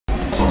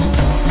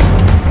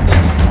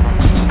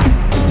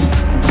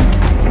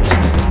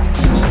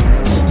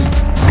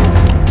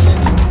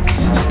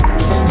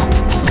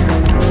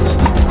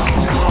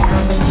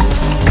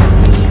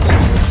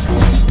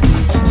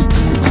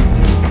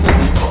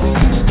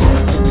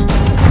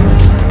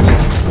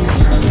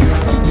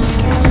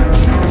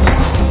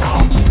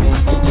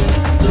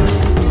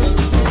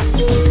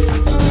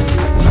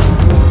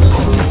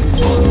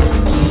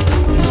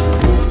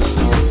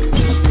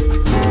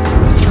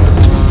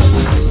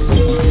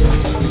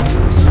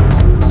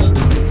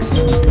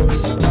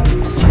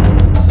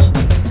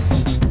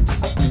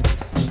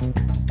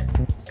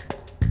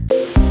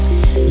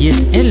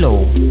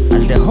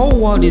whole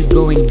world is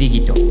going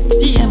digital.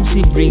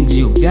 TMC brings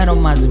you Gano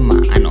Mazima,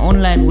 an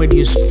online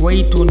radio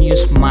straight on your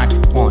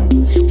smartphone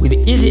with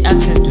easy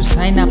access to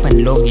sign up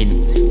and log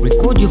in,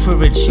 record your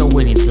favorite show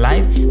when it's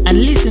live, and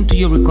listen to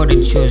your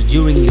recorded shows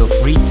during your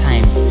free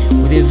time.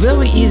 With a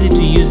very easy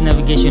to use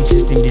navigation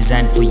system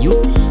designed for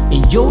you,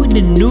 enjoy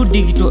the new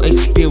digital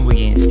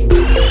experience.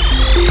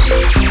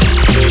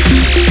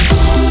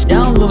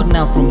 Download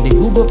now from the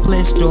Google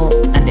Play Store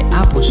and the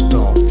Apple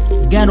Store.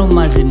 Gano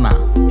Mazima,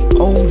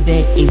 all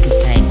day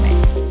entertainment.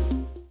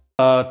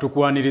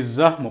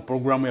 Tukwaniriza mu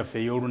programu ya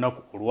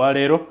ey'olunaku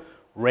olwaleero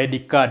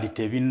Red Card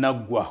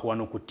tebinnagwa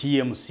wano ku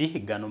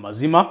TMC Gano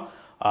Mazima.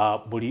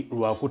 Buli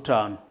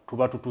lwakutaano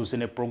tuba tutuuse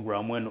ne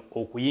programu eno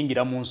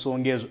okuyingira mu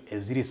nsonga ezo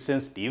eziri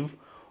sensitive,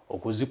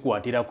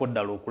 okuzikwatirako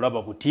ddala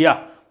okulaba butya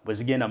bwe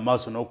zigenda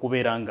maaso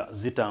n'okubeera nga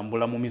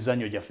zitambula mu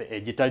mizannyo gyaffe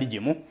egitali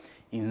gimu.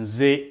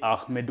 Nze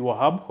Ahmed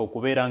Wahab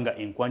okubeera nga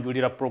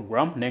enkwanjulira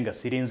program nenga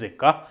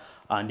sirinzeka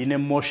andi ne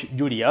Mosh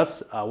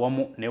Julius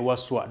awamu ne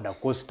Waswa da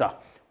Costa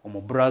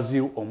omu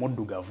Brazil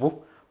omuddugavu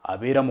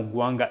abeera mu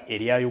ggwanga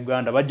erya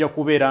Uganda. Bajja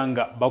kubeera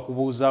nga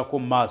bakubuuzaako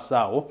maaso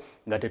awo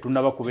nga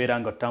tetunnaba kubeera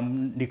nga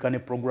tutandika ne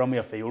programu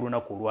yaffe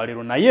ey'olunaku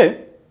olwaleero, naye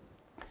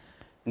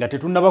nga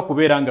tetunnaba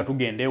kubeera nga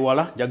tugenda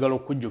ewala. Njagala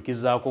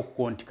okujjukizaako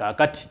ko nti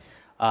kaakati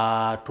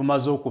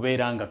tumaze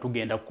okubeera nga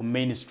tugenda ku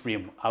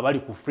mainstream. Abali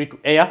ku free to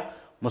air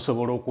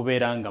musobola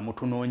okubeera nga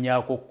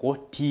mutunoonyaako ko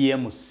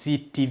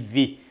TMC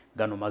TV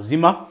Gano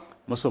Mazima.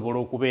 Musobola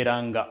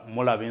okubeera nga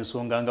mulaba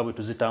ensonga nga bwe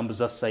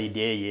tuzitambuza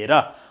side eyo,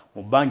 era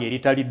mu bbanga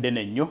eritali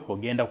ddene nnyo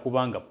ogenda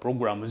kubanga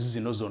programu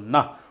zino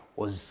zonna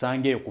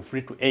ozisangeyo ku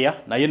free to air.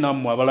 Naye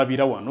nammwe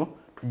abalabira wano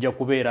tujja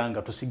kubeera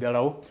nga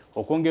tusigalawo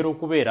okwongera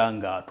okubeera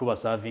nga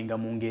tubasavinga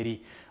mu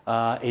ngeri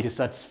eri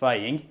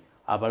satisfying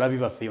abalabi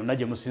baffe yonna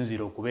gye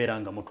musinziira okubeera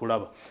nga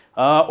mutulaba.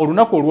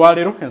 Olunaku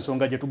olwaleero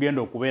ensonga gye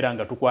tugenda okubeera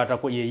nga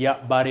tukwatako yeya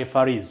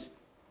barefaris.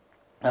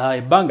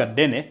 Ebbanga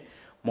ddene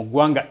mu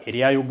ggwanga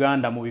erya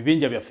Uganda mu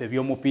bibinja byaffe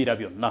by'omupiira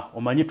byonna.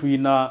 Omanyi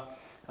tuyina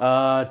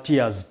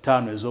tiers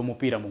 5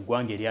 ez'omupiira mu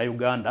ggwanga erya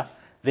Uganda,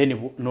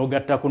 then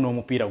n'ogattako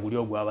n'omupiira guli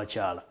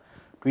ogw'abakyala.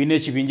 Tuyina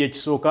ekibinja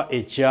ekisooka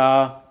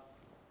ekya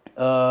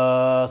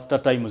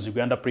Star Times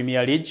Uganda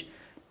Premier League,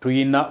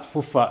 tuyina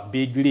FUFA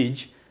Big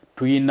League,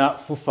 tuyina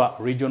FUFA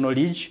Regional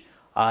League,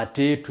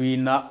 ate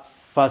tuyina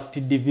First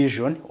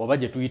Division oba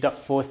gye tuyita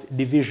Fourth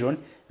Division,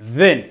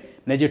 then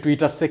ne gye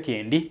tuyita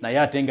Second naye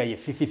ate nga ye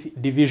Fifth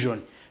Division.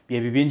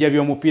 Byebibinja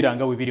by'omupiira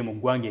nga bwe biri mu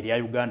ggwanga erya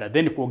Uganda.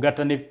 Then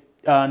kwogatta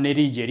ne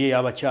league eri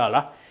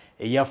ey'abakyala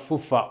eya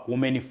FUFA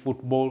Women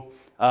Football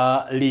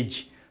League.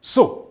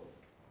 So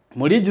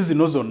mu league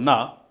zino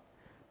zonna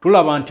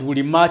tulaba nti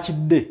buli match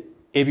day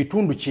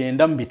ebitundu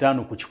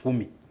 95 ku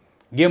 100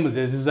 games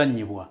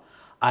ezizannyibwa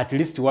at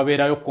least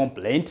wabeerayo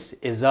complaints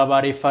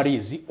ez'aba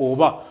referees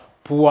oba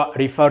poor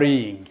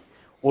refereeing.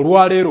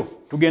 Olwaleero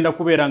tugenda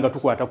kubeera nga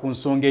tukwata ku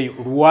nsonga eyo.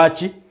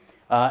 Lwaki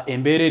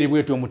embeera eri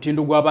bwetyo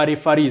omutindo gw'aba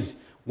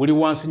referees guli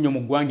wansi nnyo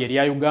mu ggwanga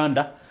erya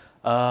Uganda?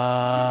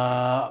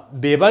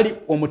 Bebali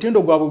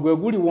omutindo gwabwe gwe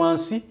guli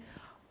wansi,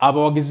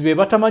 abawagizi be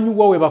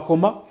batamanyiwa we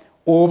bakoma,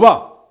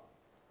 oba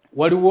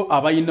waliwo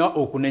abayina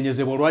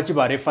okunenyezebwa lwaki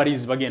ba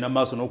referees bagenda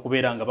maaso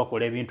n'okubeera nga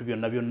bakola ebintu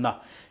byonna byonna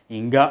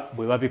nga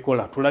bwe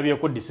babikola.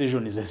 Tulabyeko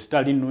decisions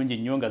ezitali nnungi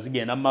nnyo nga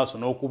zigenda maaso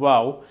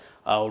n'okubaawo,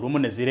 olumu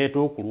ne zireeta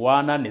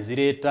okulwana, ne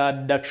zireeta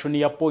deduction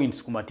ya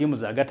points ku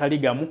matiimu agatali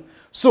gamu.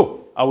 So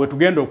awe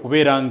tugenda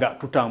okubeera nga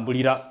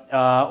tutambulira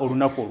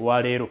olunaku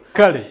olwaleero.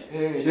 Kale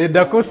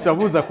Da Costa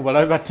buuza ku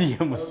balabe ba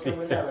TMC.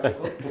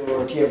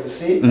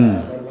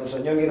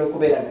 Nyongera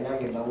okubeera nga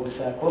nange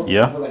mbabuusaako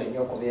bali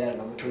nnyo okubeera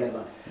nga mutulaba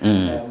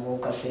mu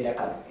kaseera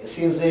kano.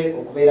 Esinze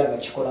okubeera nga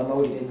kikola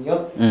amawulire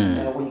nnyo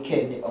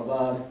weekend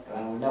oba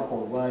olunaku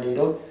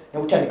olwaleero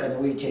n'okutandika ne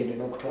weekend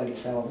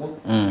n'okutwalisa awamu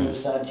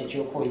nosa nti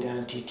ekyokuwulira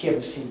nti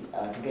TMC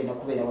tugenda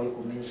kubeera wali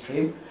ku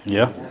mainstream.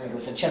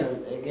 Ndoza channel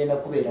egenda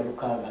kubeera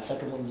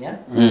 634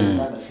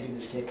 nga siri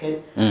mistaken.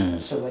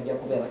 So bajja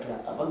kubeera batula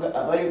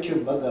aba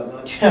YouTube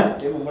bagamba nti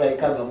ate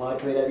mumulayika nga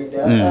mwatwerabidde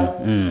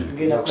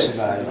tugenda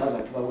kubeera nga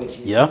tubawe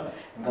ekiri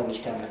nga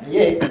bwekitanga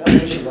naye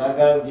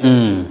bagambye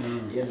nti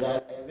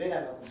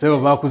sebo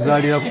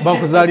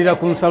bakuzaalira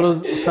ku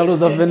nsalo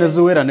za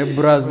Venezuela ne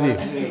Brazil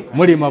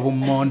mulima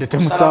bumonde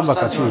temusamba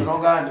katuyi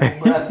nawe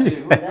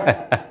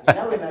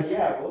nali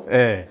abo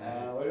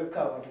waliwo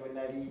abantu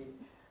wenali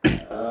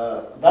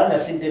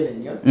banasidde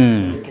nnyo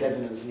ekira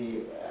zino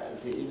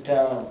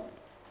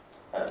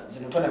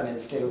zino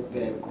tournaments zitera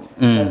okubeerako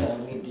kata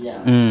media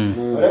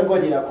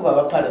olwegonyera kuba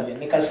aba parliament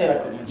ne kaseera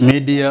kano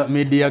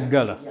media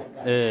gala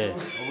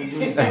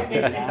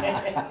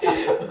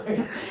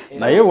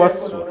naye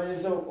waswa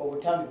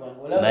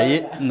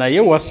naye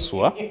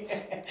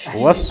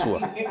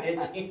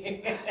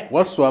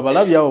waswa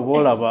abalabi abo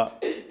boolaba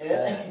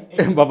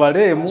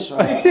babaleemu.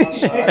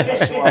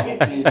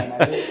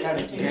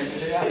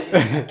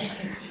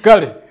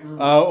 Kale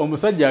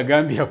omusajja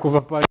agambye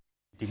yakuba parliament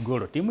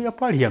golo, tiimu ya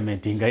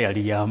parliament nga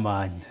yali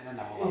y'amaanyi.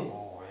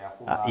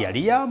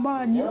 Yali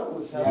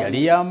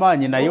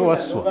y'amaanyi naye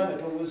waswa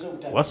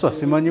waswa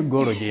simanyi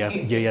golo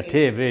gye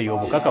yateebe eyo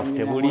obukakafu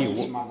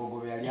tebuliiwo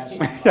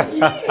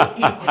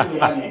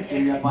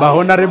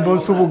Honorable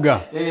Nsubuga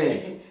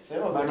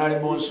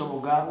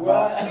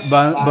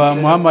ba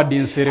Muhammad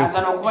Nsereko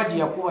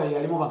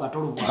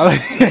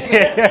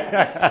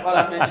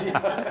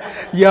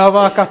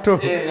yaba kato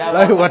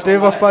like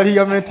whatever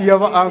parliament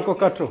yaba anko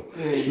kato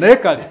naye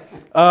kale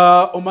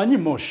omanyi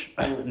mosh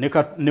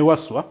ne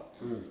waswa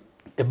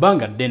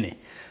ebanga ddene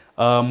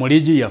mu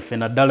ligi yaffe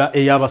naddala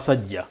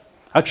ey'abasajja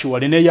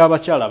actually ne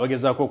y'abakyala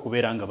abagezaako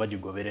okubeera nga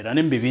bagigoberera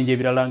n'embibinja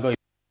ebirala nga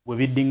bwe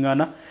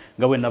biddingana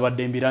nga bwe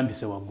nabadde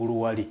mbirambise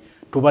waggulu wali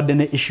tubadde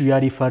ne issue ya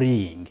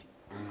refereeing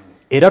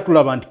era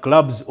tulaba nti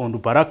clubs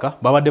onduparaka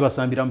babadde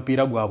basambira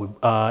mupiira gwabwe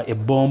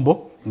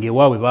ebbombo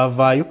ng'ewaabwe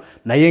baavaayo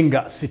naye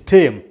nga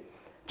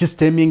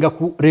kisteminga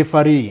ku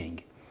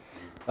refereeing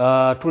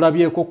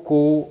tulabyeko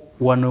ko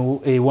wano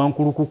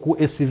wankulukuku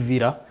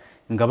esivira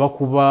nga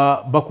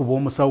bakuba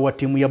omusawo wa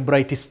ttiimu ya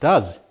Bright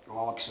Stars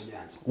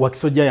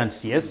Wakiso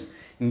Giants yes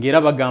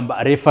ng'era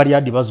bagamba referee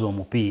adibaza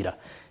omupiira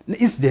ne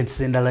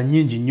incidents endala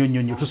nnyingi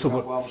nnyo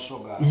tusobola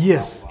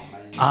yes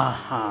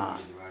aha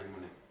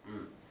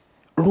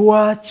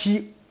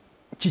lwaki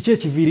kiki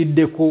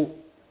ekiviiriddeko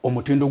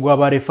omutindo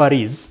gw'aba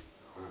referees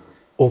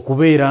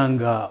okubeera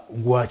nga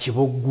gwa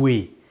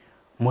kiboggwe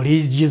mu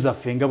liigi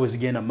zaffe nga bwe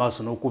zigenda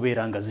maaso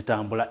n'okubeera nga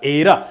zitambula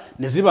era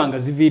ne ziba nga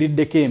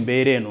ziviiriddeko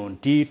embeera eno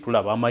nti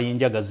tulaba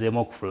amayinja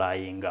gazeemu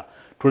okufulayinga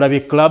tulabye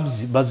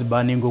clubs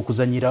bazibaninga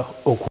okuzanyira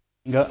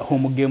nga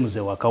home games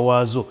ewaka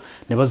waazo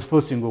ne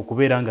baziforcinga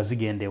okubeera nga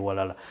zigenda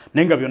ewalala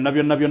naye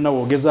nga byonna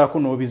woogezaako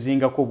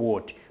n'obizingako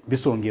bwoti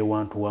bisonga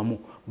ewantu wamu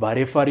ba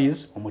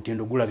referees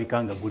omutindo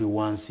gulabika nga guli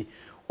wansi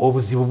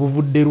obuzibu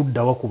buvudde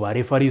luddawa ku ba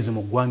referees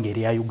mu ggwanga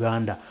erya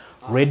Uganda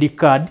red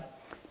card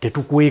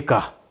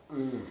tetukweka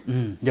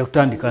nja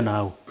kutandika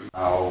naawe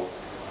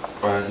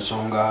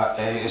ensonga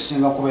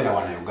esinga kubeera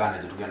wano Uganda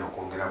gye tugenda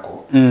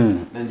okwongerako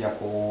nenja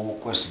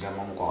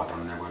kwesigama mu kwa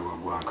Katonda n'ebweru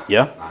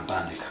w'eggwanga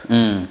ntandika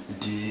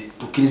nti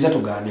tukkirize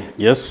tugaane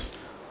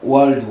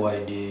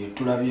worldwide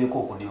tulabyeko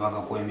okudibaga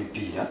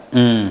kw'emipiira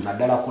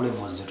naddala ku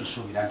levels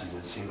zetusuubira nti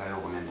zezisingayo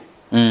obunene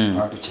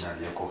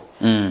tukirabyeko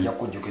nja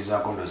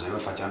kujjukizaako ndowooza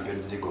UEFA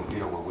Champions League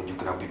omupiira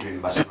gwegujjukira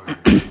between Barcelona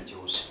ne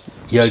Chelsea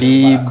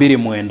yali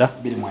 2-9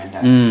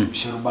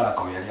 Michel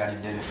Baraka yali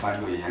alidde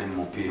refari oyo yali mu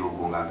mupiira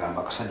ogwo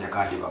ng'agamba akasajja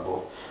kandi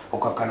babo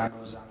okakkana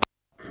ndowooza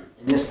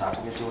Iniesta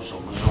akubye Chelsea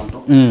omuzondo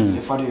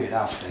refari oyo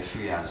era after a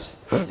few years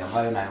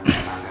yavaayo naye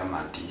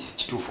n'agamba nti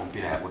kituufu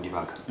omupiira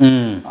yagudibaga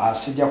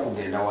sijja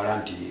kugenda wala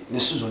nti ne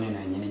season eno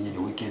ennyininyini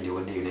weekend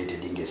ewedde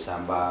United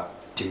ng'esamba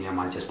timu ya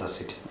Manchester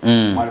City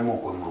mwalimu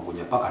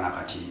okwemulugunya paka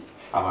nakati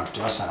abantu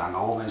tebasalanga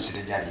oba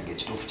ensire jajinga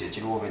ekituufu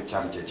kyekiriwo oba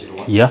ekyamu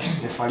kyekiriwa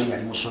refari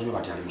yali musobyo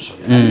bati ali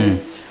musobyo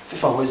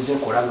FIFA wezze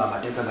kolanga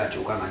amateeka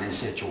gakyuka nga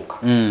n'ensi ekyuka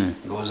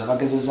ndowooza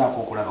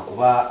bagezezaako okulaba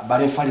kuba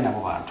barefari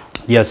nabo bantu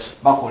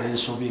bakola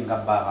ensobi nga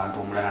bba abantu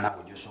omulala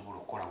nabo gyosobola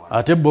okukola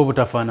ate bo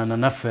obutafaanana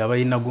naffe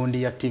abalina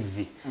gundi ya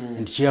TV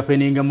nti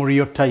kyapeninga mu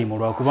real time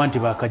olwakuba nti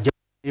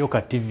bakajjayo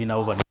ka TV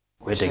nabo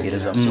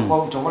bakwetegereza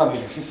tobulaba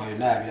ebyo FIFA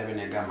yonna yabirabe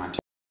negamba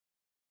nti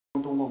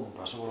omuntu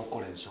ng'omuntu asobola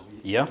okukola ensobi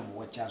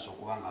tumuwa chance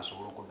okuba nga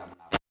asobola okuddamu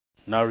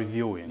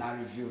reviewing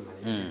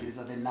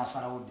netegereza the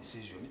nasalawo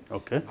decision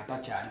nga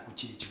takyali ku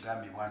kiri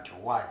kigambibwa nti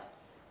owaayi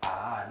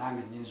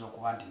nange nnyinza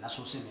okuba nti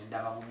nasoose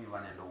nendaba bubi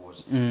oba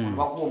nendowooza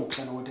olwakuba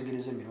omukisa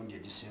newetegereza emirundi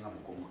egisinga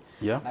mukumu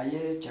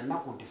naye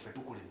kyannaku nti ffe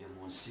tukulidde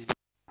mu nsi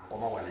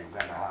nkoma wala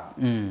Uganda haba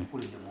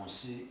tukulidde mu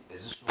nsi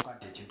ezisooka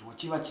nti ekintu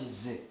wekiba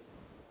kizze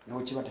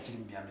newekiba tekiri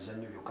mu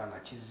byamizannyo byokka nga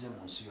kizze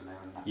mu nsi yonna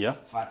yonna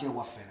fe ate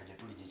ewaffe nga gye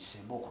tuli gye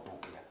kisemba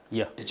okutuukira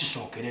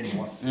tekisookera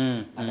eno waffe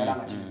naddala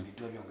nga kiri mu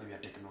bintu ebyo nga ebya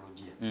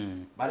tekinologiya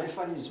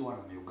barefariz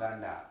wano mu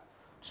Uganda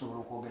tusobola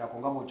okwogerako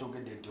nga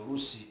bwokyogedde nti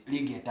oluusi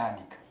liigi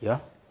etandika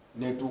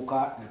netuuka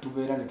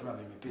netubeera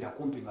netulaba emipiira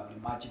kumpi nga buli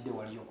maakidde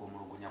waliyo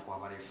okwemulugunya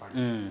kw'abarefari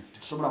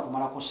tetusobola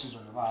kumalako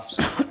season oba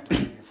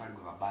refari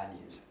gwe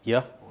babaninze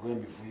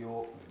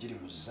olw'emivuyo giri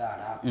mu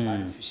zaala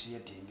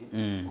officiating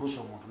oluusi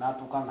omuntu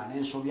n'atuuka nga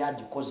n'ensobi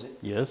agikoze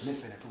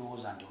neffe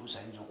netulowooza nti oluusi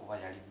ayinza okuba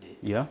yalidde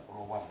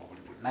olw'obwavu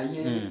buli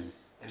naye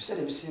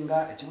ebiseera ebisinga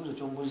ekibuuzo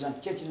ky'omubuuza nti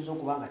kyekiyinza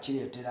okuba nga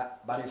kireetera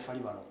barefari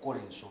bano okukola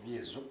ensobi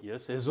ezo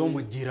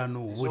ez'omugirano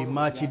buli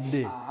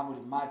maakidde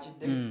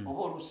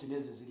oba oluusi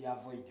nezo ziri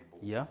avoidable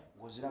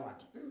ng'oziraba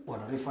nti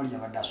wano refari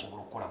yabadde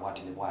asobola okukola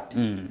bwati ne bwati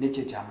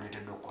nekyo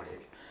ekyamuleetedde okukola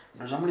ebyo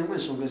ndowooza mulimu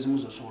ensonga ezimu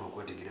zosobola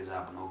okwetegereza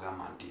abo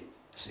n'ogamba nti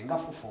singa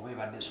fufu oba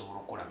ebadde esobola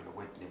okukola bino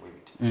bweti ne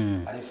bwebiti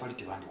barefari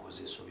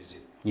tebandikoze ensobi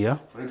zino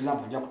for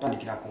example nja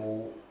kutandikira ku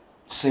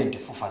ssente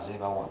fufa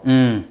zebawa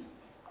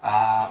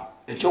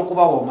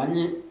ekyokubawa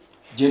omanyi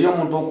gyeri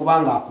omuntu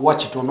okuba nga akuwa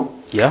kitono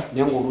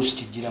naye ng'oluusi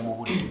kijjira mu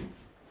budde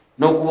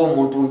n'okuba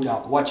omuntu nti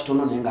akuwa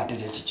kitono naye ng'ate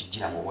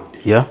tekikijjira mu budde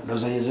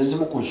ndowooza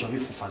yezezimu ku nsobi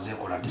fufa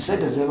zeekola nti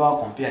sente zebawa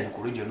kompeyani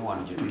ku region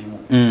wano gye tulimu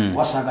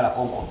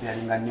wasaagalako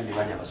nkompeyalinga nnyo ne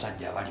bali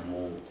abasajja abali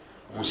mu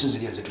nsi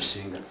ziri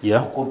ezetusinga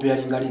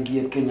okompeyalinga liigi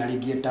ye Kenya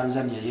liigi ye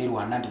Tanzania ye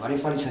Rwanda nti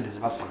barefari sente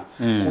zebafuna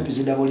kumpi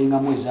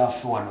zidabulingamu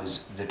ezaffe wano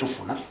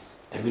zetufuna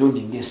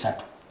emirundi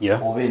ng'esatu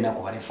oba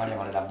ennaku barefali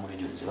abalala mu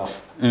region ze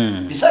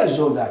bafuna. Besides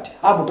all that,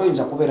 hapo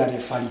toyinza kubeera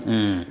refali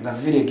nga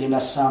vile egenda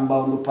samba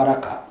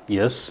oluparaka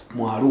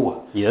mu Arua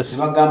ne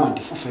bagamba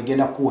nti fufu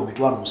egenda kuwa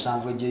emitwalo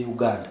 7 egye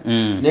Uganda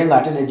naye nga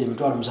ate n'egyo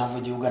emitwalo 7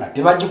 egye Uganda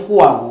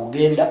tebagikuwa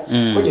ng'ogenda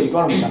kwejo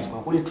emitwalo 7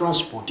 kuli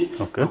transport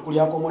kuli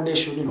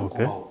accommodation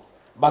n'okubawo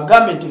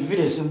bagambe nti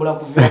vile esimbula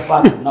kuvira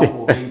paaka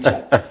olunaku olw'enkya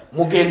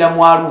mugenda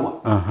mu Arua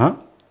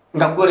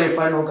nga gwe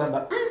refali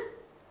n'ogamba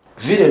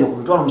vile no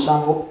kumitwalo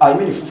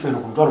 7 fufu eno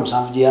kumitwalo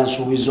 7 gye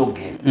yansuubiza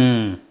ogenda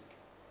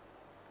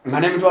nga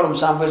n'emitwalo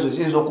 7 ezo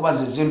ziyinza okuba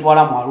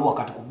zintwala mu Arua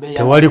kati ku bbeeya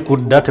tewali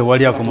kudda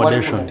tewali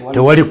accommodation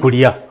tewali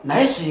kulya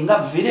naye singa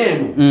vile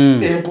eno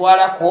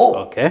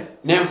entwalako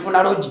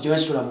n'enfuna lodge gye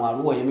nsula mu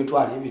Arua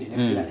y'emitwalo 2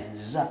 n'enfira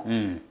n'enziza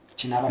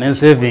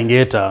n'ensaving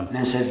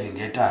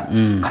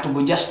 5 kati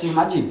gwe just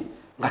imagine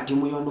nga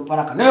timu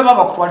y'Oluparaka naye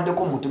baba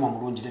kutwaliddeko mu mutima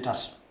mulungi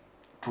letasi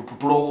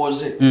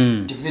tutulowooze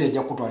nti vile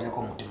ejja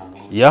kutwaliddeko mu mutima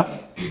mulungi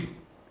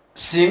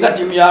singa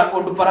timu ya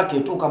Oluparaka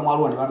etuuka mu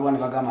Arua ne balwa ne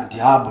bagamba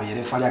nti abo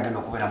yerefali agenda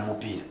okubeera mu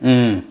mupiira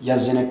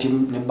yazze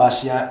ne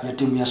basi ya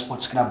timu ya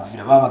sports club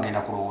vile baba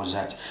bagenda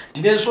kulowooza ati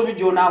n'ensobi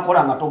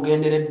gy'onaakola nga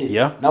togenderedde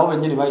nabo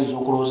bennyini bayinza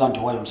okulowooza nti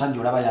waayo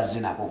omusajja olaba yazze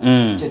nabo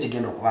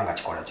kyekigenda okuba nga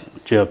kikola ki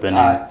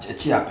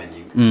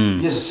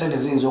yes sente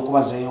ziyinza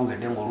okuba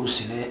zeeyongedde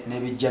ng'oluusi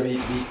n'ebijja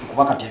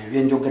kuba kati ebyo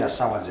byenjogera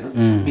ssaawa zino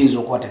biyinza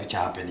okuba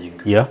tebikyahappening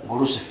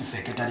ng'oluusi fifa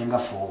eketalinga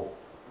for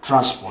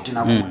transport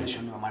na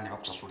accommodation bamane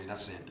bakusasulira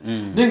sente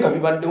ninga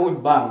bibaddewo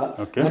ebbanga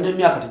nga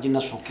n'emyaka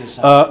teginnasukka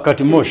esa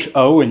kati Mosh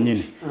awo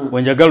wennyini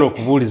wenjagala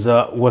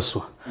okubuuliza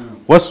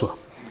waswa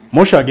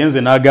Mosh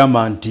agenze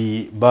n'agamba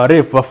nti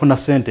bareefu bafuna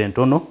sente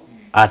ntono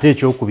ate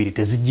ekyokubiri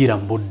tezijjira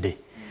mu budde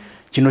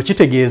kino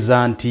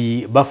kitegeeza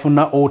nti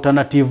bafuna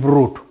alternative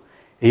route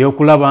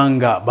eyokulaba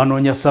nga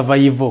banoonya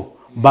survival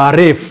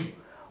bareefu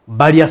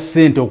balya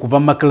sente okuva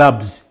mu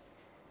clubs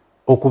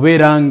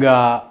okubeera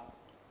nga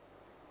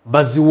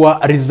baziwa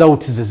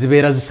results ze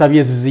zibeera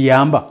zisabye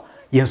ziziyamba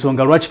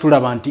yensonga lwaki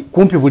tulaba nti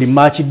kumpi buli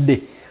matchidde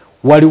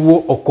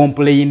waliwo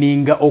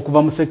ocomplaininga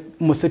okuva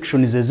mu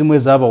sections ezimu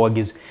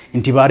ez'abawagizi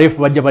nti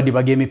bareefu bajja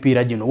badibaga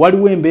emipiira gino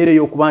waliwo embeera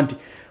ey'okuba nti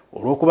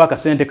olw'okuba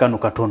akasente kano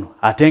katono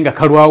ate nga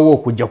kalwawo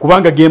okujja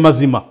kubanga ge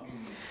mazima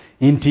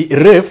nti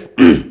ref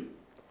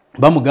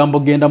bamugamba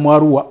ogenda mu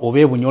Arua oba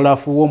ebunyola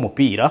afuuwa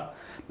omupiira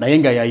naye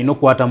nga yalina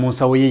okukwata mu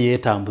nsawo ye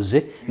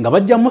yeetambuze nga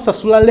bajja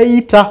musasula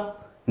leeta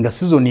nga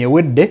sizoni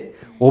ewedde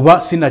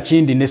oba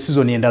sinakindi ne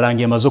sizoni endala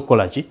ng'emaze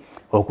okukola ki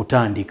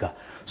okutandika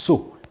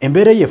so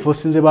embeera ye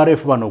efosinze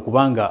bareefu bano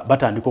okubanga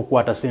batandika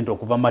okukwata sente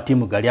okuva mu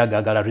matiimu gali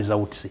agaagala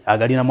results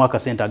agalinamu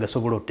akasente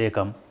agasobola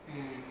okuteekamu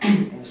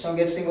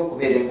ensonga esinga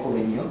okubeera enkulu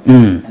ennyo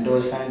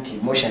ndowooza nti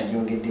Mosha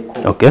gyogeddeko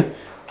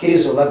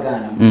kkiriza oba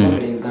Gana mu ggwanga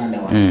lya Uganda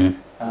wano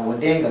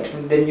wadde nga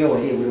tunudde nnyo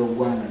wali ebuli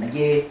oggwanga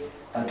naye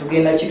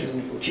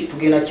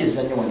tugenda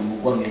kizza nnyo wano mu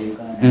ggwanga lya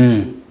Uganda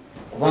nti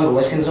kubanga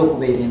wasinze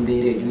okubeera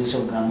embeera ejoyinza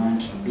okugamba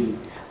nti mbi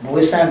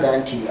muwesanga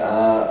nti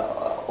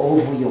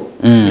obuvuyo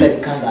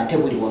bulabika nga ate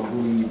buli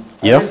waggulu nnyo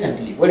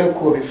recently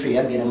waleko refree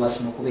agenda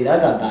maaso n'okubeera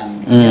agambani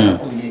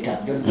emyaka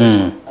 15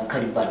 John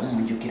Kalibala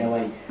mumujjukira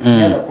wali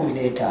emyaka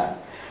 15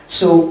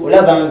 so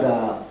olaba nga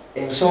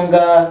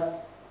ensonga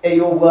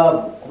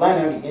ey'obwavu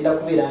kubanga ngenda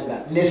kubeera nga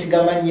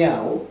nesigama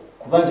nnyawo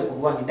kubanze ku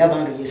lwange ndaba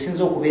nga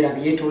yesinza okubeera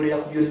nga yeetoolera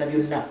ku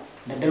byonna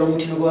naddala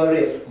omutindo gwa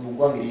ref mu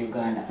ggwanga lya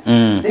Uganda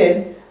then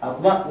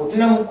kuba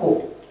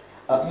otunamuko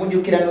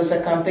mujjukira noza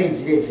campaign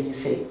zire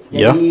eziyise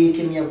yali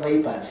timu ya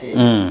Vipers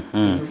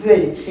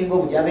veri singa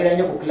obu gyabeera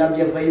nnyo ku club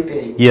ya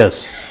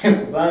Vipers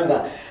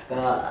kubanga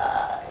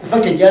in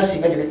fact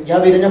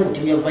gyabeera nnyo ku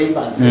timu ya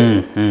Vipers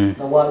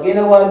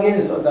nga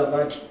wagenza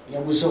bagamba nti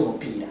yaguze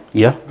omupiira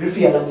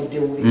referee yalamudde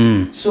bubi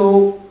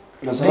so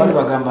nazabali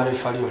bagamba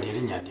refali oli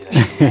erinnya ndira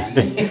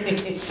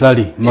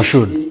Sali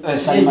Mashud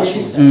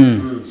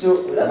so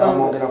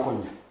labamwogerako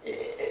nnyo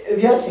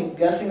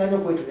byasinga nnyo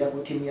kwetulira ku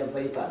timu ya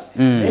Vipers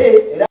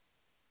era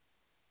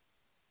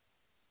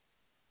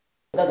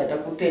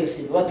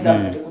gatakutensimbi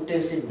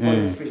wakirakutensimbi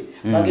free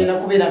bagenda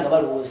kubeera nga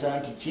balowooza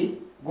nti ki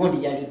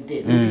gundi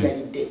yalidde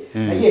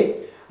naye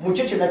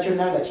mukyo kyonna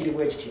kyonna nga kiri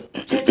bwe kityo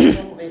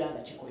kyekirina okubeera nga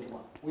kikolebwa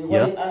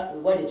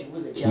wewali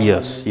ekibuzo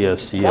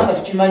ekyanga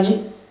tukimanyi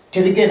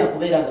tebigenda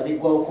kubeera nga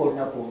biggwawoko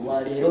olunaku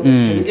olwaleero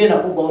tebigenda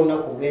kuggwawo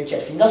olunaku olw'enkya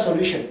singa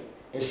solution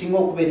esinga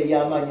okubeera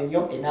ey'amaanyi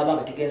ennyo enaaba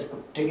nga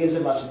tegeeze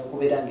maaso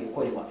n'okubeera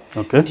ng'ekolebwa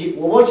nti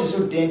oba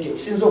okizudde nti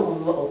ekisinza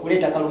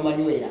okuleeta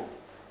kalumanywera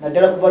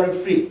naddala kuba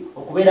free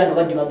okubeera nga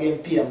badibaga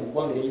emipiira mu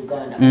ggwanga lya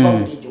Uganda kuba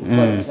bulijjo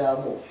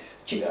okutwalizaamu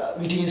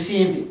nti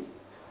nsimbi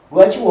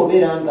lwaki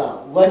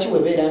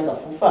webeera nga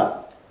fufa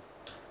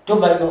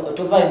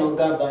tovaayo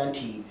n'ogamba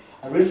nti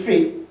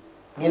refree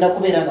ngenda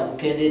kubeera nga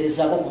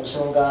mukendeerezaako ku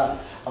nsonga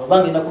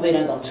oba ngenda kubeera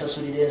nga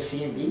musasulira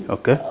ensimbi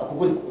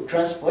kuguli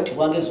transport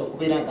bwagenza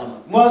okubeera nga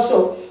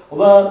mwaso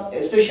oba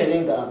especially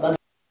nga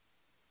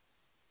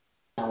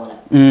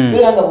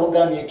beera nga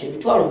bwogambye nti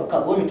emitwalo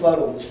 6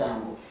 emitwalo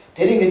 7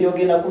 teringa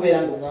gyogenda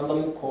kubeera nga ongamba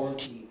mu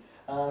konti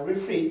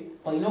referee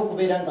balina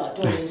okubeera nga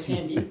atola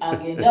ensimbi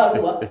agenda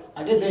aluwa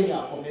ate then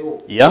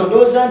akomewo Yeah. so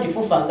ndowooza nti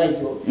fufa nga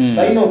yo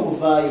balina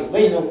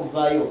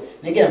okuvaayo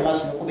negera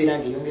maaso n'okubeera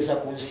nga eyongeza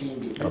ku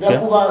nsimbi naddala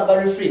kuba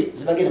ba referee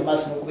zibagenda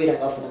maaso n'okubeera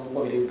nga afuna mu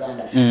ngobere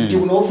Uganda nti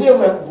buno ovuye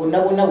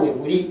bwonna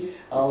weebuli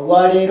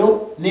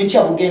olwaleero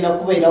n'enkya bugenda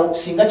kubeerawo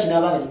singa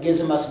kinaaba nga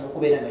kigenze maaso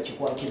n'okubeera nga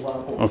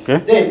kikwatibwako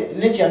then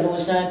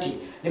nekyandowooza nti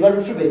ne ba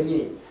referee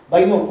bennyini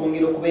balina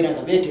okwongera okubeera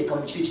nga beeteeka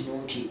mu kiri kino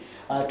nti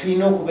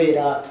tulina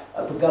okubeera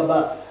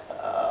tugamba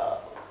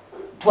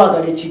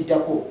twagala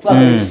ekiddako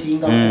twagala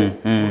ekisingako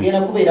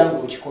ogenda kubeera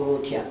ng'okikola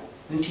otya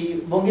nti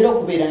bongera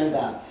okubeera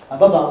nga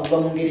ababanguba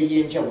mu ngeri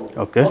y'enjawulo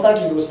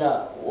wakati ndowooza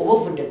oba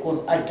ovuddeko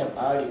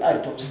ali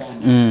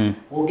tomusanga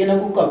ogenda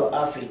kukuka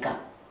lwa Africa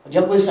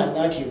ojja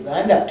kwesanga nti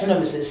Uganda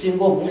tournaments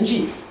esinga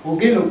obungi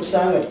ogenda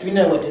okusanga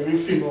tetulina wadde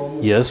referee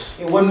n'omu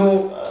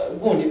wano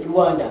gundi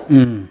Rwanda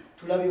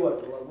tulabye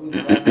wadde wagundi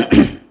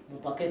mu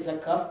package za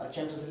CAF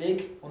Champions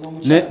League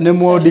ne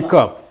World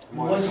Cup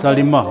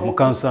Salima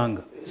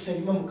Mukansanga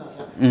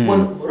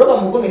roba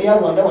mu ngomero ya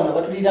Rwanda wano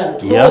abatuliraano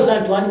tulowooza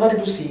nti wandibadde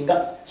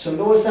tusinga so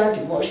ndowooza nti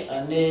Mosh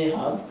ne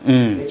Hub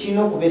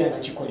ekirina okubeera nga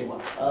kikolebwa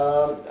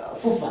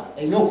fufa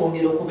erina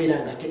okwongera okubeera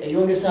nga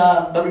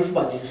eyongesa barefu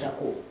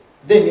banensako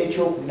then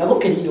ekyoku nabo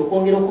kenyini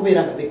okwongera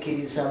okubeera nga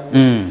bekkiriza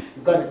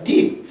Uganda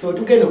di fe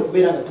tugenda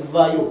okubeera nga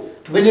tuvaayo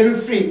tube ne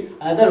referee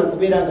ayagala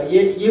okubeera nga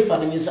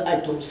yeefaananyiza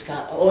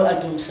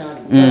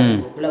Alitomusandi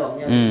kutasinga okulaba mu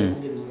myaka mu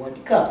World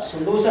Cup so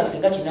ndowooza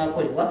singa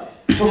kinaakolebwa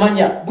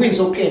tomanya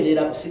buyinza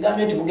okukendeera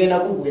kusigamye nti bugenda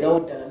kuggwerawo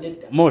ddala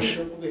nedda Mosh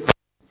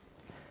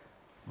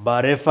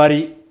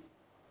barefari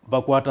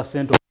bakwata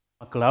sente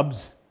okuva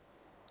clubs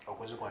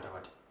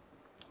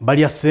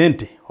balya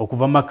sente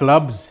okuva ma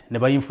clubs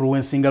ne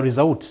influencing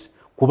results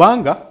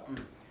kubanga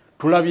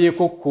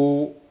tulabyeko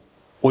ku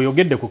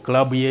oyogedde ku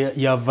club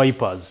ya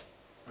Vipers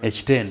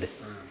ekitende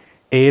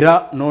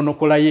era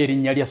n'onokolayo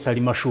erinnya lya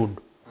Salima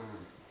Shudu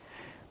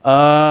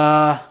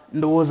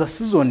ndowooza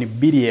season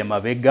 2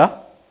 emabega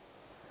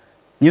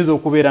nyinza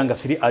okubeera nga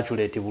siri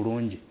accurate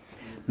bulungi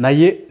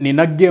naye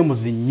nina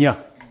games 4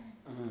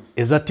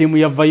 eza tiimu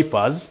ya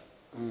Vipers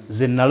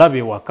ze nalaba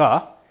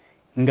ewaka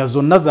nga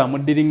zonna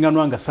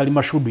zamuddiringanwa nga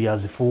Salima Shudu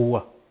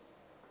yazifuuwa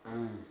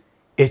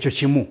ekyo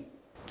kimu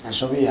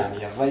ensobi yange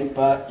ya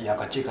Viper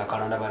yakakiika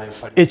akalonda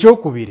barefari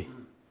ekyokubiri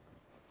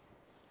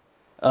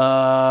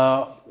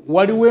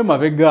waliwo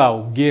emabega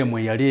awo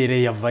game eyali era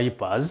ya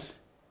Vipers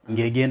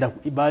ng'egenda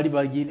baali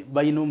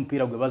balina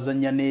omupiira gwe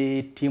bazannya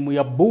ne tiimu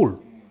ya Bull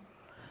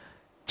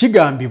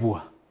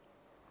kigambibwa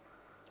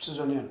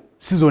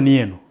season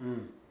eno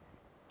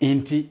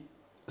nti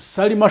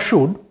Salima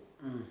Shudu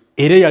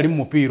era yali mu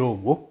mupiira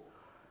ogwo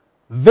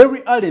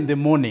very early in the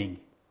morning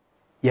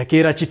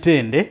yakeera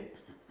kitende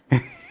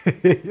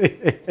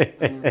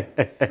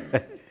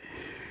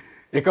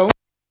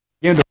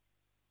ekagenda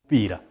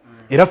omupiira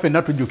era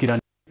ffenna tujjukira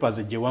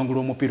Vipers gye wangula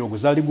omupiira ogwo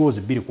zaali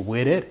goozi 2 ku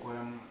bwereere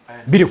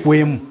 2 ku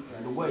 1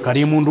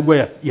 Kalimu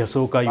Ndugwa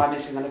yasookayo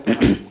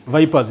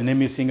Vipers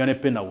n'emisinga ne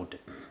penalty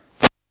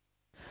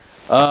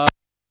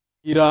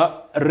ira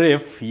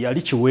ref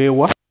yali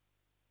kiweewa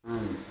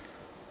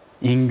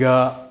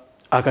nga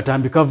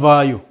akatambi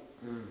kavaayo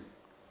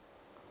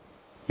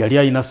yali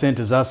alina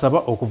sente zasaba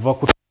okuva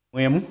ku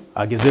mwemu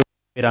ageze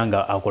era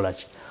nga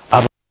akolaki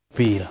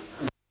abapiira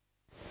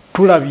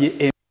tulabye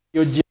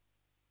emyo gye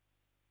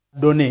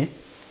done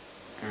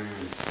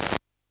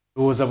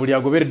ndowooza buli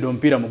agoberedde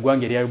omupiira mu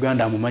ggwanga erya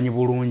Uganda amumanyi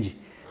bulungi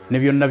ne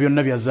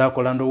byonna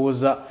byazaakola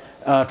ndowooza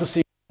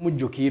tusinga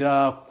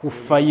mujjukira ku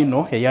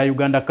fayino eya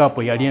Uganda Cup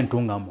yali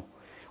entungamu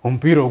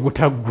omupiira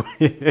ogutaggwa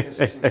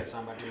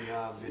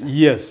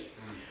yes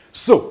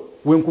so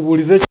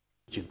wenkubuuliza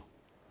kino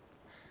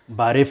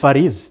ba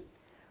referees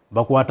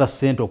bakwata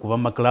sente okuva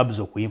mu clubs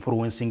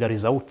okuinfluencing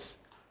results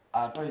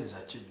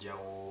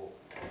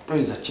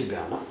toyinza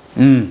kigaana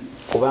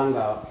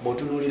kubanga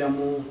bw'otunuulira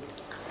mu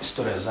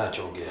historia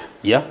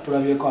zakyogera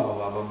tulabyeko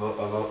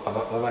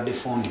ababadde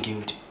found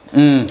guilty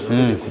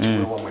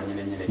kukiweebwa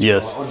manyininyini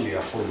audio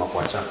yafuluma ku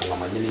WhatsApp nga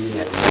manyininyini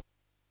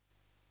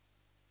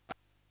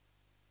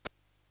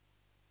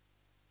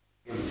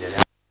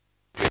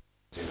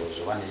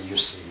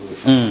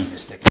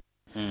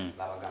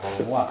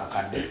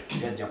akakadde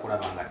yajja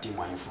kulaba nga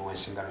tiimu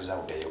influencing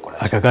result eyokola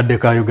akakadde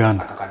ka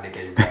Uganda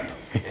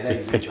era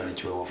eventually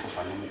kiweewa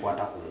fufa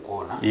nemukwata ku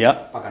nkoona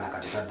paka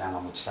nakati taddanga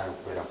mu kisaawe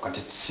kubeera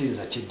kati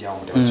sinza kijjawo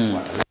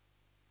mutebakikwata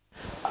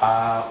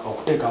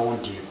okuteekawo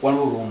nti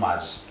waliwo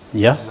rumors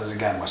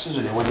zazigambwa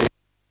season ewadde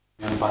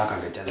mparaka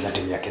nga ekyaza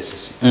tiimu ya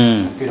KCC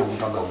omupiira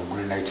omutwaga mu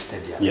Green Light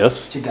Stadium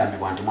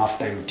kigambibwa nti mu half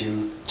time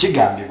team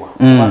kigambibwa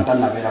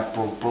tanabeera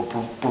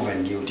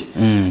proven guilty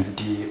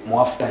nti mu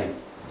half time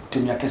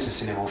timu ya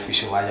KCC ne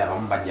official waya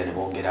abamu bajja ne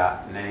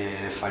boogera ne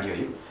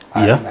referee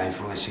oyo nga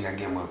influencing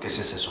game ya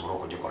KCC sobola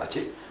okugikola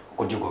ki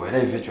okugigoba era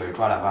eventually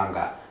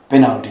twalabanga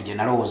penalty gye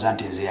nalowooza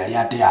nti nze yali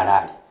ate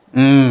alaali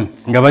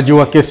nga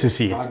bagiwa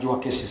KCC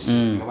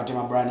nga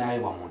batema Brian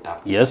ayibwa mu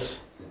ntako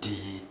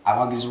nti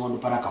abagizi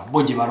b'Omupiira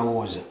bo gye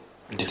balowooza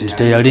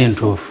teyali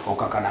ntuufu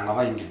okakana nga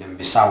bayingidde mu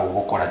bisaawo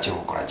obukola ki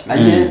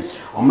naye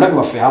omulabi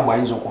waffe habu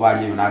ayinza okuba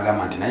ali eyo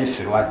n'agamba nti naye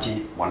ffe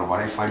lwaki wano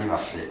barefali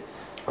baffe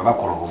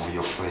babakola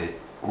obuvuyo ffe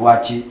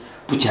lwaki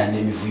tukyalina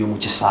emivuyo mu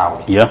kisaawe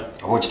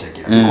oba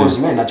okitegeera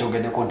because naye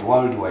nakyogeddeko nti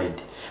world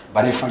wide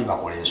barefali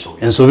bakola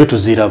ensobi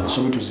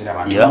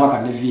tuziraba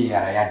ntibaka ne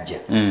VAR yajja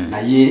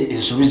naye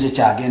ensobi ze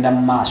kyagenda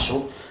mu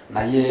maaso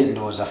naye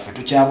ndowooza ffe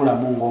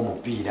tukyabulamu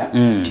ng'omupiira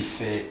nti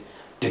ffe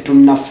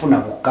tetunnafuna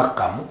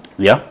bukakkamu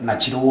na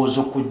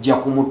kirowoozo kujja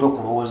ku mutwe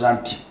kulowooza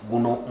nti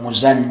guno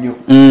muzannyo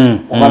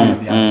oba bino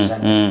bya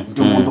muzannyo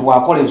nti omuntu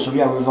bw'akola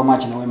ensobi aweeva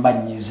maki newemba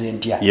nnyize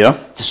ntya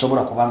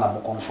kisobola kubanga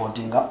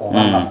mukonfrontinga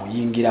oba nga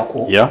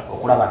muyingirako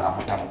okulaba nga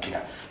mutabukira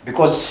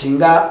because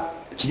singa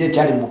kiri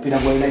ekyali mu mupiira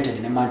gwa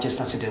United ne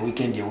Manchester City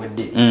weekend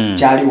ewedde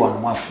kyali wano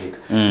mu Africa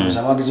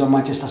abawagizi ba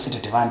Manchester City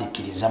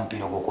tebandikkiriza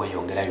mupiira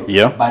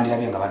gw'okweyongerayo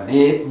bandirabye nga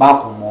naye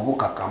bakuuma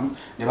obukakkamu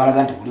ne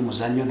balaga nti buli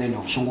muzannyo then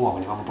obusungu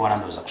bwabwe ne bamutwala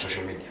ndowooza ku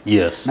social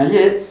media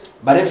naye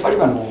barefali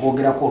bano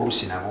oboogerako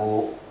oluusi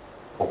nabo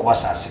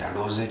okubasaasira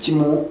ndowooza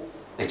ekimu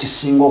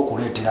ekisinga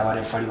okuleetera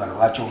barefali bano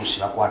lwaki oluusi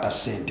bakwata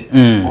ssente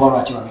oba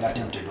lwaki babeera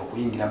tempted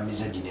okuyingira mu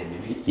mize gino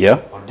emibi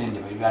odde ne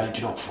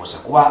bibaleetera okufuusa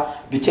kuba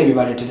biki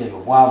ebibaleetera ebyo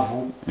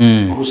bwavu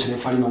oluusi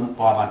refali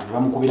abantu ne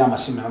bamukubira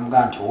amasimu ne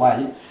bamugamba nti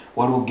owaayi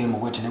waliwo gemu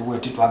bweti ne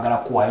bweti twagala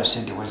kuwaayo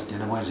ssente bweziti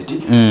ne bweziti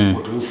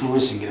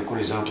otuinfluencingireko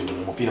result nti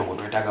mu mupiira gwe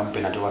twetaaga mu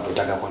penalty oba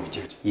twetaagako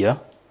ebiki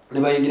ne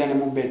bayingira ne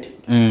mu betting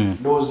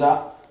ndowooza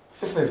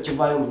fifa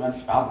ekivaayo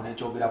abu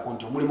nekyogerako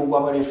nti omulimu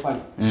gw'abarefali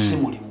si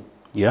mulimu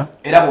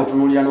era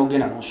bw'otunuulira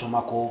n'ogenda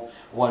n'osomako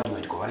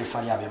worldwide ko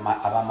barefali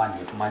abamanyi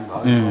betumanyi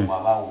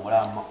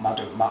abawumula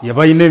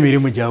yabalina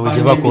emirimu gyabwe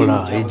gye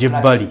bakola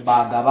egy'ebbali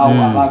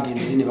bagabawo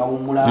abagenderi ne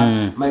bawumula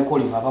Michael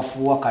Oliver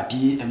abafuuwa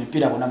kati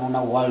emipiira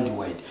bonna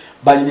worldwide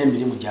balina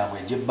emirimu gyabwe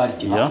egy'ebbali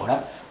gye bakola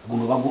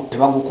guno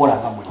tebagukola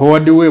nga mulimu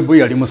Howard Webb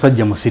yali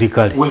musajja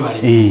musirikale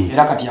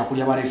era kati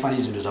yakulya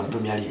barefali zinto za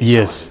Premier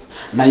League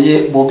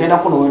naye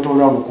bw'ogendako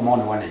n'owetoolera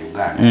mukumaone wane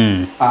Uganda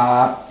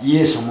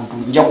yes omuntu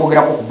nja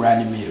kwogerako ku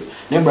Brian Miro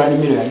naye Brian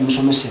Miro yali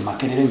musomesa e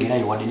Makerere ng'era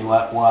yewadini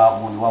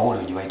wa Holo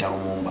gye bayita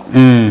Lumumba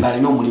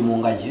ng'alina omulimu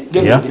nga ye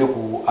gendogere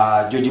ku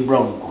George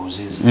Brown ku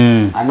Ruzizi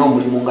alina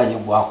omulimu nga ye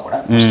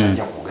gw'akola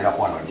osajja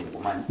kwogerako wano ndi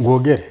kumanyi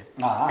gwogere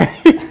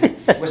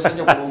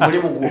wesajja ku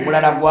omulimu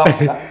gw'omulala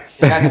gw'akola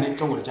era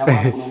n'ekitongole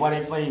ky'abantu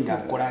barefali nga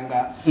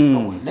akolanga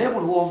naye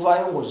buli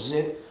w'ovaayo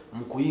ng'ozze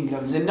mu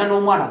kuyingira nze nina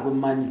n'omwana gwe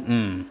mmanyi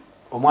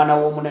omwana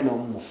w'omunene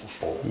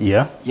omumufufu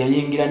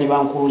yayingira ne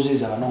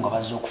bankuluziza bano nga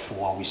bazze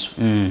okufuuwa wiso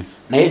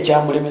naye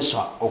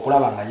ekyamulemesa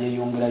okulaba nga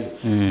yeeyongerayo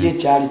ye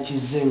kyali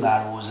kizze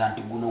ng'alowooza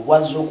nti guno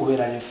gwazze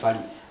okubeera refali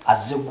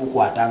azze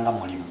gukwatanga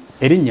mulimu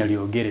erinnya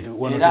lyogere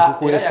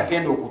era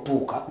yagenda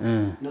okutuuka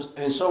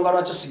ensonga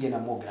lwaki sigenda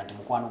mwogera nti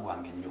mukwano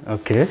gwange nnyo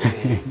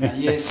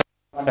naye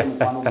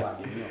mukwano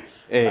gwange nnyo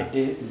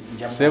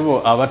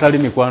sebo abatali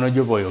mikwano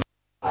gyo boyo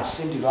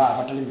asenti lwa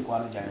abatali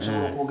mikwano gyange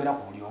nsobola okwogera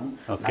ku buli omu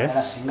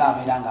naddala singa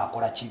abeera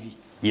ng'akola kibi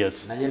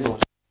naye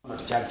ndowooza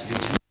tekyali kibi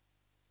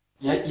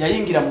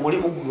yayingira mu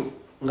mulimu guno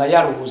nga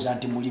yalowooza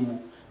nti mulimu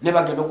ne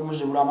bagenda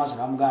okumuzibula amaaso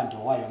bamugamba nti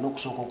owaayo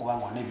n'okusooka okuba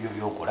nga n'ebyo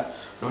byokola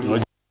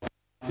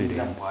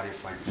nolira mu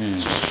barefali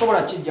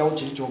sobola kijjawo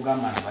kiri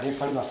kyogamba nti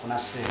barefali bafuna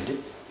ssente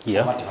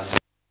oba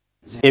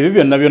ebyo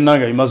byonna byonna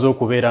nga bimaze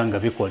okubeera nga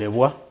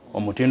bikolebwa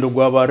omutindo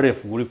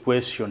gw'abarefu guli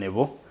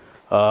questionable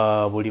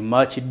buli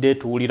match day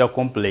tuwulira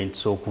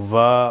complaints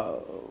okuva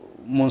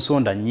mu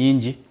nsonda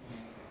nnyingi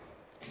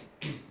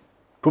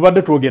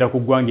tubadde twogera ku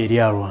ggwanga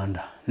erya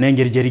Rwanda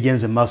n'engeri gye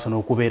ligenze mu maaso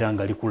n'okubeera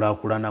nga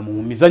likulaakulana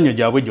mu mizannyo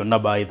gyabwe gyonna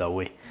by the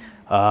way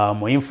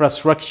mu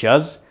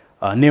infrastructures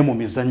ne mu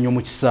mizannyo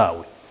mu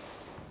kisaawe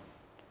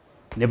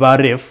ne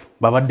baref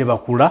babadde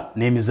bakula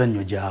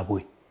n'emizannyo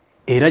gyabwe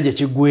era gye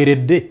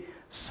kiggweredde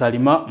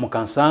Salima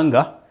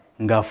Mukansanga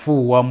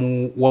ng'afuuwa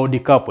mu World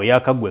Cup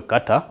eyakagwe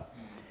kata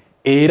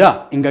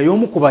era nga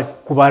y'omu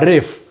ku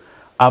barefu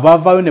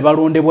abavaayo ne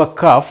balondebwa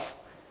CAF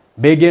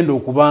begenda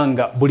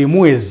okubanga buli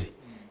mwezi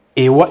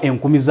ewa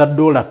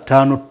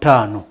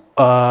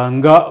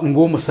 $50,000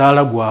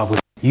 ng'omusaala gwabwe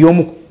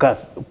y'omu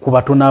ku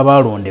batono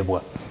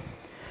abalondebwa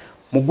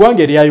mu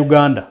ggwanga erya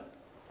Uganda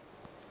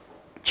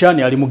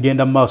kyani ali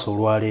mugenda mu maaso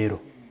olwaleero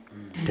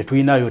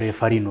tetulinayo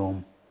refali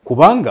n'omu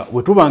kubanga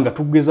bwe tubanga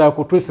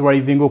tugezaako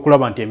twethriving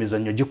okulaba nti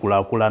emizannyo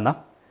gikulaakulana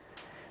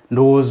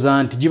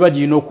ndowooza nti giba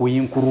girina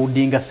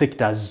okuyinkuludinga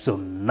sectors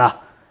zonna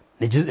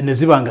ne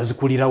ziba nga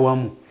zikulira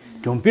wamu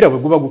nti omupiira bwe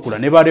guba gukula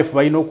ne barefu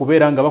balina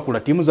okubeera nga bakula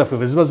ttiimu zaffe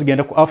bwe ziba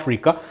zigenda ku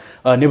Africa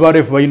ne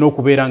barefu balina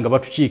okubeera nga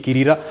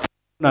batukiikirira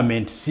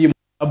tournament si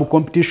mu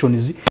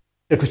competitions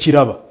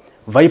tetukiraba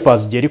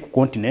Vipers gyeri ku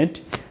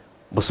continent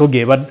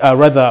Busoge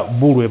rather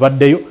Bulu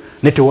ebaddeyo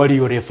ne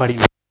tewaliyo referee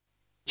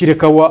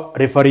kirekawa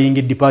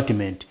refereeing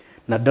department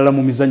naddala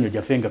mu mizannyo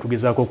gyaffe nga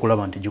tugezaako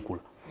okulaba nti gikula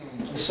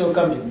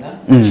Kisooka byonna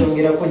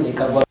kyongera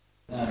kunyika gwa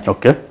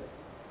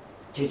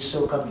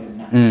kisooka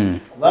byonna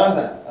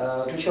kubanga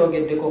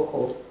tukyogeddeko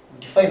ko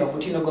nti final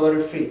Omutindo gwa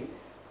referee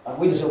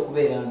aguyinza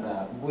okubeera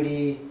nga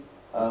guli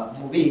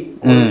mubi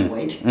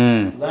worldwide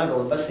kubanga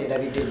wabasera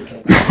bidde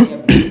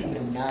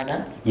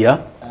munana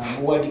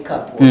mu World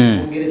Cup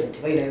Uingereza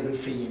tebalinayo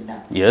referee yenna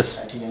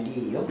ati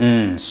yaliyo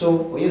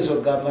so oyinza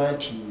okugamba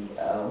nti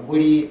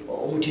guli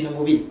omutindo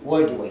mubi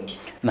worldwide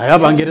naye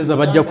Abangereza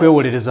bajja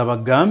kwewolereza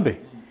bagambe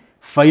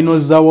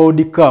finals za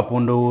World Cup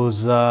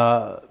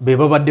ndowooza be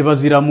babadde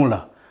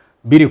baziramula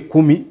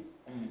 2010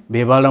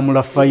 be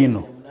balamula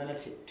final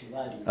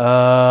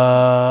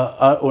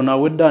ono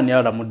awedde ani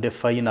alamudde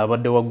final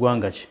abadde wa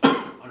ggwanga ki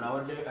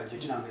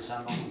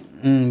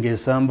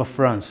ng'esamba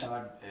France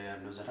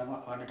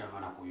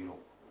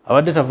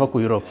abadde tava ku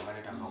Europe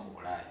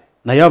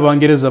naye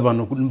Abangereza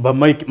bano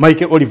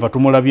Mike Oliver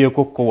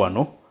tumulabyeko ko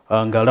wano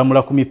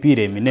ng'alamula ku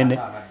mipiira eminene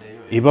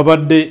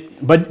babadde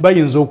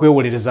bayinza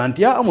okwewolereza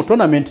nti mu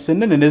tournament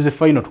sennene neze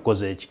final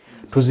tukoze eki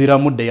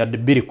tuziramudde yadde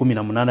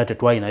 2018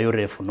 tetwalinayo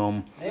refu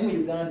n'omu naye mu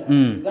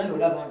Uganda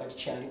olaba nga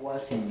kikyali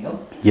waasi nnyo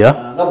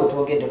nga bwe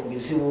twogedde ku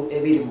bizibu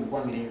ebiri mu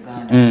ggwanga lya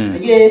Uganda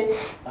naye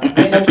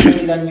naina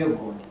tutunulira nnyo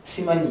gundi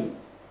simanyi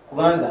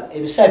kubanga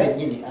ebisaawe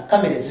byennyini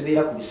akamera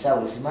ezibeera ku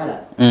bisaawe zimala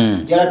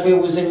njala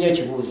twebuuze nnyo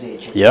ekibuuzo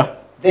ekyo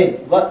then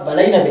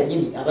balayina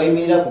bennyini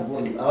abayimirira ku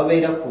gundi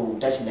ababeera ku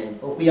touchline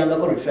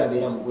okuyambako referee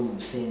abeera mu gundi mu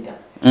center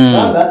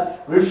kubanga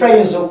referee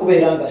ayinza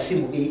okubeera nga si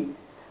mubi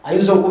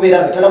ayinza okubeera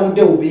nga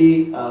talamudde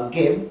bubi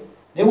game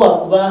naye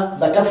wakuba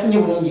nga tafunye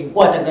bulungi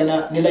nkwatagana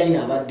ne layini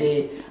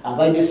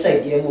abadde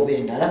side yemu oba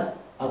endala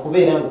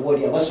akubeera nga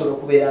oli abasobola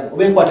okubeera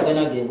oba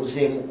enkwatagana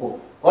ng'ebuzeemuko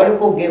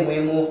waliko game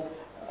emu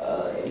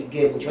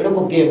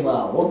waliko game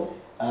awo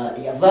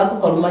yavaako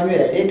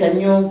kalumanywera leeta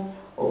nnyo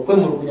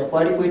okwemulugunya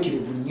kwali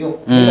kwetirivu nnyo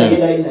nga ye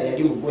layina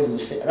yali mu guni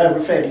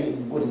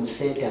mu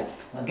center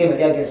nga game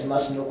yali agenzi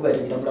maaso n'okubeera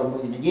tegiramula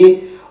bulungi naye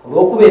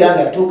olw'okubeera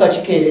nga yatuuka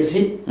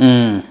kikeerezi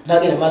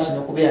n'agenda maaso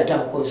n'okubeera ate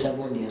amukozesa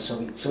gundi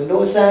ensobi so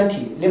ndowooza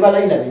nti ne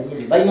balayina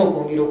bennyini balina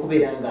okwongera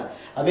okubeera nga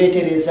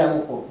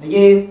abeeterezaamuko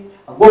naye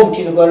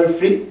gw'omutindo gwa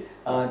referee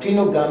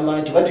tulina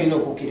okugamba nti oba tulina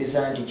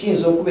okukkiriza nti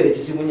kiyinza okubeera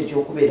ekizibu nnyo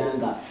ekyokubeera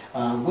nga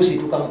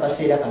gusituka mu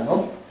kaseera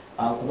kano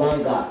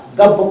kubanga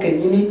nga bo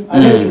kennyini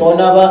ate singa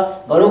onaaba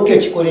nga waliwo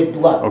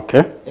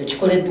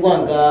ekikoleddwa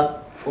nga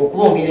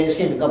okubongera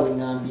ensimbi nga bwe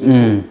ŋŋambye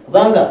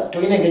kubanga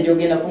tolina engeri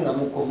gy'ogendaku nga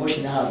mu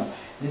commotion hamu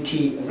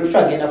nti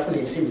referee agenda afuna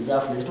ensimbi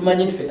zafuna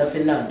tetumanyi nti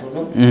ffenna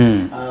ntono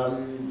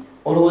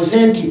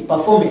olowooze nti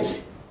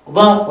performance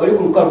oba wali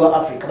ku lukalu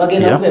lwa Africa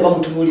bagenda kuba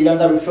bamutunuulira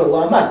nga referee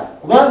ow'amaanyi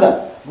kubanga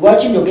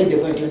lwaki njogedde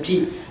bwentyo nti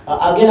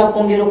agenda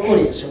kwongera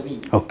okukola ensobi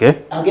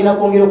agenda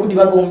kwongera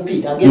okudibaga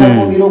omupiira agenda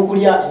kwongera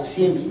okulya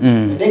ensimbi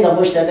ate nga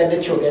mokitagadde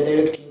kyogera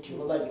direct nti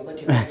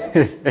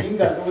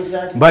obalinga ndowooza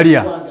nti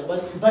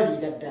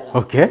baliira ddala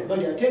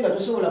ate nga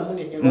tosobola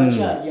munenya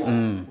lwaki alya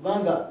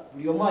kubanga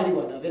buli omu ali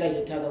wano abeera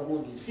yeetaaga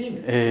gundi ensimbi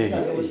nga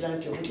ndowooza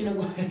nti omutindo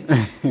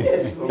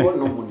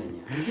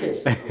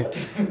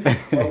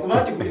okuba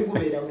nti guli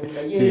gubeera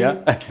munda ye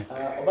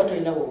oba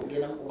tolina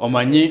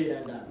omanyi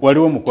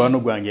waliwo mukwano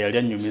gwange yali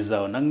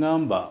annyumizaawo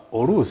naŋŋamba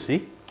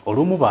oluusi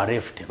olumu ba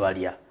reefu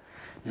tebalya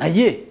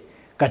naye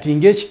kati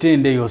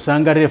ng'ekitendeeyo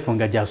osanga reefu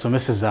nga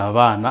gy'asomeseza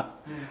abaana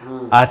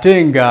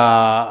ate nga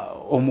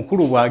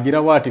omukulu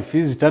bw'agirawo ati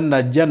fiizi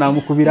tannajja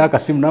n'amukubira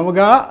akasimu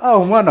n'amuga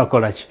omwana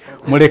akola ki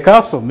muleke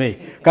asome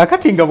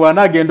kaakati nga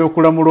bw'anaagenda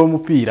okulamula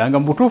omupiira nga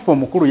mu butuufu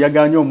omukulu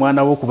yaganye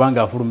omwana we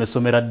okubanga afuluma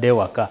essomero dde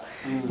ewaka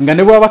nga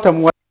ne bw'aba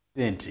tamuwa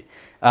sente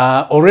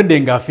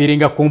already nga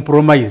afiiringa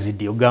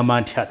compromised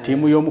ogamba nti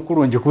ttiimu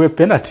y'omukulu njikuba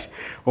penalty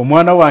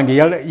omwana wange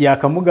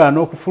yakamugaana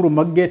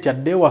okufuluma geeti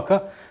adde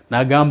ewaka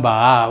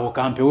n'agamba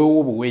okampewewo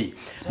obuweyi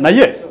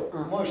naye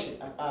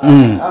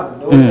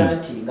ndowooza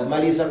nti nga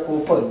maliza ku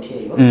point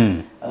eyo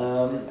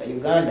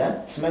Uganda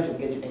simanyi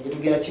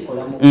tugenda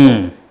kikolamu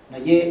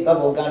naye nga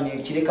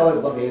bw'ogambye kirekawo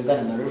eggwanga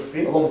Uganda na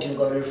referee oba omutindo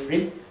gwa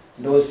referee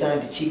ndowooza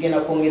nti kigenda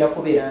kwongera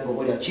kubeera nga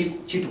obalya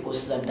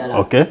kitukoseza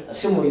ddala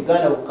si mu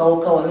Uganda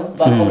kukawoka wano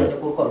bakola ne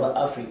ku lukalu lwa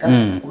Africa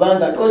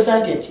kubanga ndowooza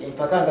nti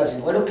empaka nga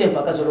zino waliko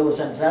empaka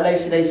zolowooza nti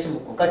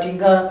zalayisiraisimuko kati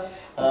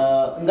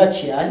nga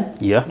kyani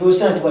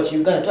ndowooza nti wati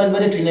Uganda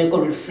twandibadde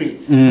tulinako referee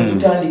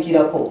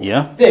netutandikirako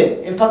then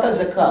empaka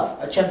za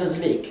CAF Champions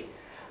League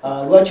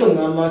lwaki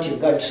oŋŋamba nti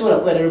Uganda tusobola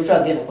kubeera ne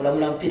referee agenda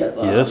kulamula mpira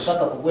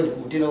paka ku gwendi ku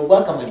mutindo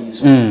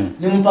ogw'akamalirizo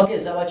ne mu mpaka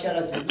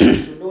ez'abakyala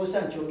zennizo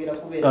ndowooza nti kyongera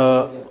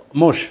kubeera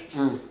Moshe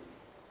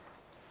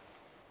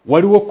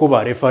waliwo ko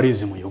ba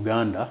referees mu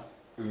Uganda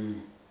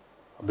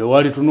be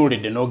wali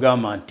tunuulidde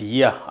n'ogamba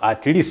nti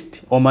at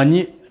least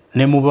omanyi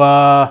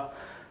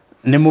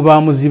ne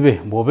muba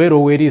muzibe bw'obeera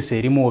oweeriisa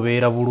erimu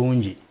obeera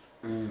bulungi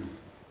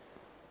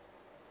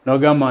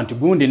n'ogamba nti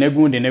gundi ne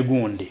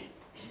gundi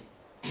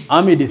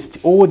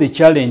amidst all the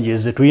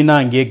challenges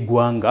tulina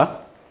ng'eggwanga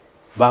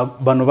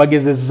bano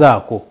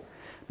bagezezzaako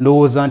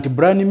ndowooza nti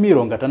Brian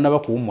Miro nga tannaba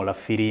kuwummula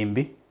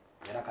Firimbi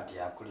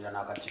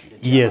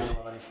yes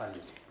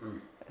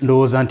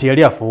ndowooza nti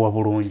yali afuuwa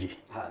bulungi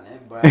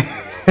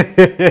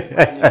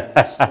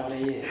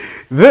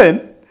then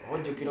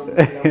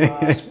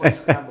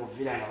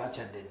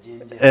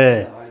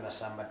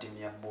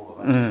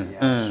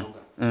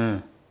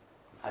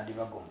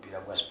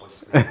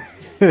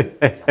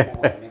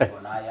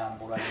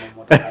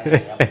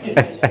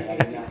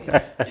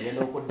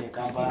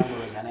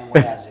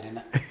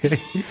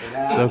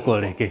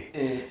Sokoleke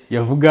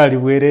yavuga ali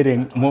bwerere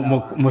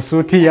mu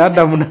suuti ya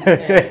Adamu naye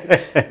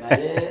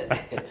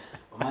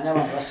omanya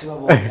abantu basiba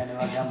bo ne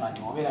bagamba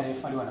nti obeera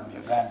refali wano mu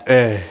Uganda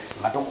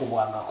nga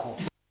tokubwangako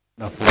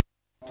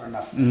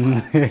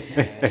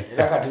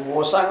era kati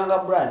bw'osanga nga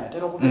Brian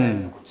atera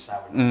okubeera ku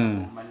kisaawe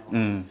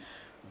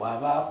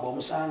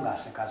bw'omusanga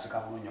asekaseka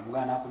bulungi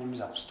omuganda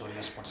akunyumiza ku story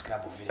ya sports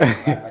club vile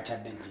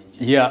bakyadde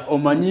enjinji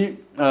omanyi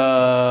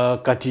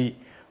kati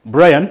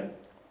Brian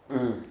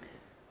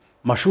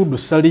Mashudu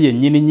sali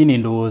yennyini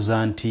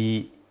ndowooza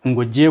nti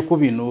ng'oggyeko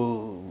bino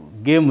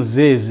geemu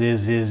ze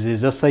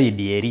za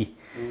sayidi eri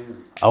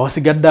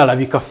awasigadde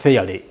alabika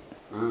fairly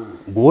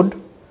good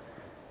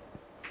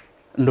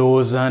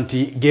ndowooza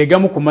nti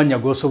geegamu kumanya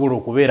g'osobola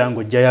okubeera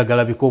ng'ojjayo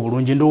agalabika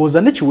obulungi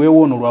ndowooza ne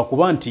Kiweewa ono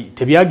lwakuba nti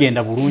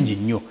tebyagenda bulungi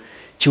nnyo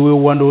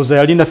Kiweewa ndowooza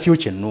yalina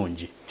future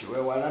ennungi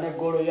Kiweewa ne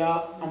goolo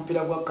ya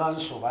omupiira gwa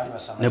kanso baali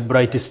basama ne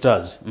Bright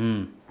Stars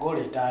goolo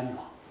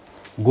etanywa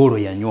goolo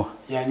yanywa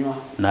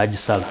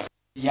n'agisala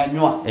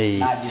yanywa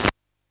n'agisala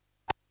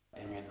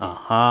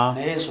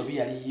naye ensobi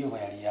yaliyo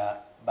yali ya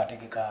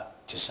bategeka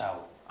kisaawe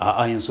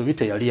ensobi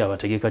teyali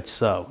yabategeka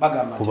kisaawe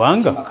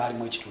kubanga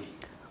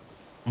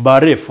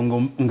barefu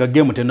nga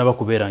geemu tennaba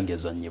kubeera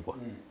ng'ezannyibwa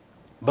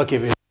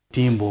bakebera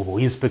obutimba obwo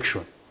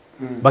inspection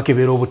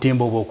bakebera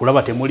obutimba obwo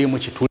okulaba temulimu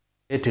kituli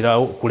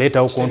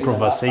kuleetawo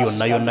controversy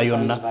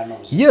yonna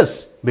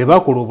yes be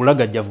bakola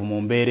obulagajjavu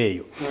mu mbeera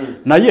eyo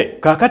naye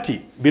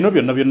kaakati bino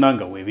byonna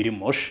nga weebiri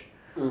mosh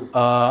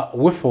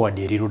we forward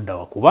eri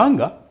luddawa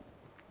kubanga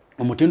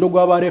omutindo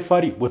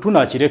gw'abarefari bwe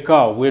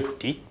tunakirekaawo bwe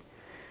tuti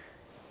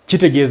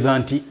kitegeeza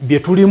nti bye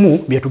tulimu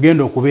bye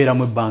tugenda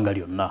okubeeramu ebbanga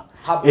lyonna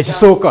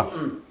ekisooka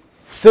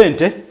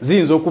sente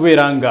ziyinza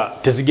okubeera nga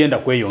tezigenda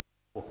kweyongeraho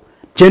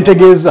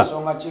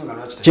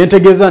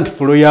kyentegeeza nti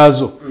fulo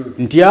yaazo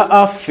nti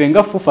affe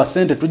nga fufa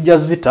sente tujja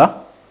zita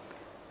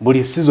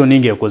buli season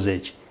ng'ekoze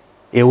eki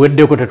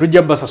eweddeko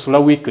tetujja basasula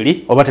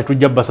weekly oba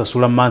tetujja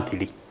basasula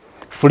monthly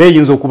fulo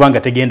eyinza okuba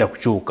nga tegenda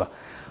kukyuka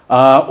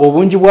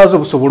obungi bwazo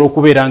busobola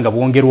okubeera nga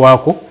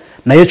bwongerwako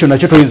naye ekyo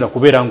nakyo toyinza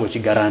kubeera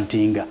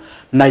ng'okigarantinga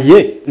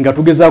naye nga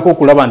tugezaako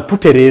okulaba nti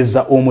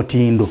tutereeza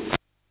omutindo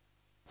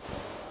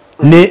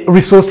ne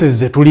resources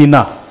ze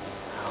tulina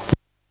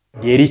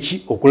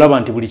yeriki okulaba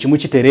nti buli kimu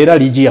kitereera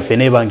liigi yaffe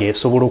neeba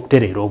ng'esobola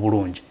okutereera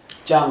obulungi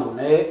kyangu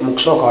naye mu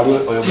kusooka wali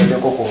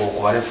oyogeddeko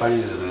ku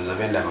barefali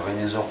zebenda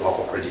babenyeza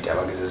okubako credit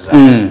abagezeza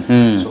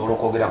sobola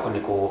okwogerako ne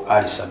ku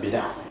Ali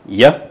Sabira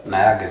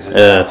naye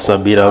agezeza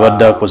Sabira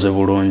abadde akoze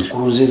bulungi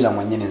kuluziza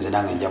mwennyini nze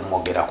nange nja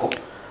kumwogerako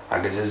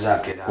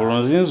agezezaako era ku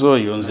lunzinzi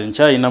oyo nze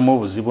nkyayinamu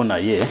obuzibu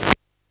naye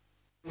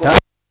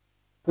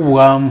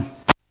kubwamu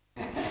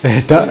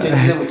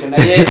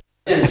naye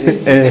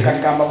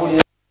kati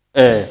kambabuli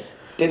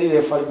teri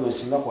refali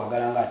gwensinga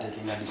kwagala nga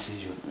atekinga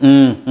decision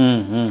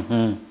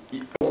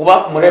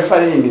kuba mu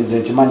refereeing nze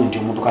nkimanyi nti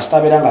omuntu kasita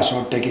abeera nga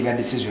asobola okutekinga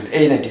decision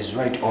either it is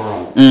right or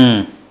wrong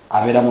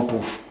abeera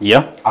mutuufu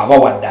aba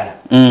waddala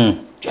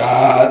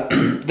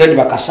then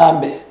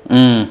bakasambe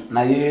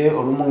naye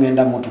olumu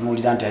ngenda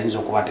mutunuulira nti ayinza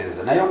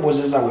okubatereza naye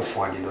ombuuzizza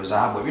wefuwadi ndowooza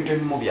habwe ebintu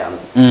ebimu byangu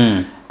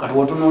kati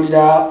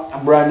wotunuulira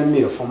Brian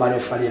Mill former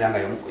referee era nga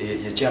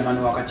ye chairman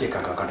w'akakiiko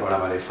akatwala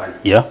abarefari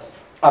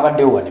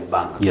abaddewo wano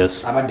ebbanga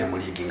abadde mu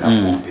liigi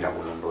ng'afuba omupiira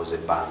guno ndowooza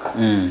ebbanga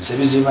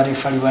sebizibu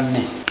barefari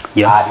banne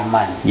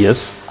abimanyi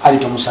ali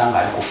tomusanga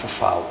ali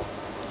kufufaawo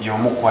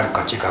y'omu ku ali ku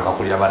kakiiko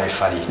akakulira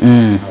barefari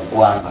mu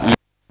ggwanga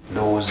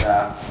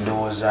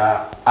ndowooza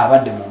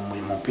abadde mu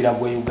mupiira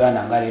gwa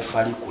Uganda nga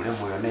refari ku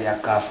level yonna eya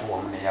CAF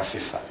wamu n'eya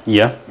FIFA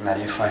nga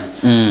refari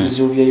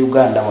ebizibu bya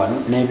Uganda wano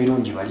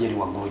n'ebirungi bali eri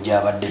waggulu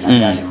gy'abadde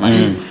naye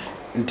alimanyi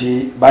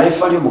nti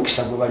barefali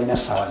omukisa gwe balina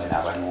ssaawa zino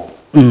abaliwo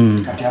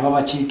kati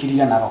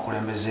ababakiikirira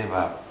n'abakulembeze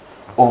baabwe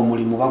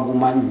omulimu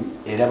bagumanyi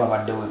era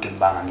babaddewo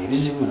ebbanga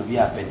ng'ebizibu bino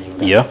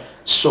byapeninga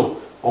so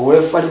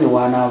obulefali ne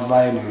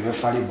wanaavaayo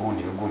nebirefali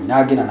gundi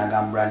n'agenda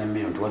n'agamba Brian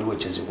Mill nti waliwo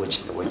ekizibu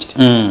ekiti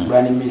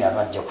Brian Mill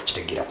aba ajja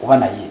kukitegera kuba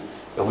naye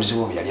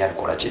obuzibu bwe yali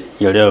abikola ki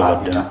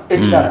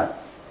ekirala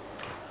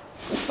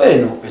fufa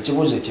eno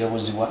ekibuuzo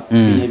ekyebuzibwa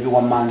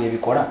ebiwammanga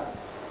ebikola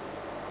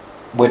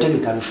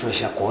bwetegeka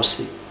refresha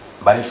koosi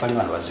barefali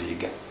bano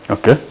baziyiga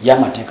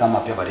y'amateeka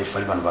amapya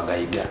barefali bano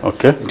bagayiga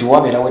nti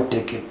wabeerawo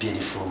etteeka eppya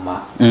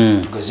erifuluma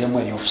tugezeemu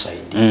eri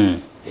offside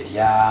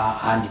erya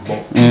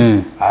handball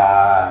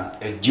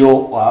ejjo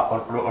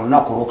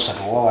olunaku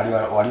olwokusatu oba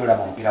wali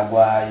olaba omupiira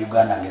gwa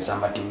Uganda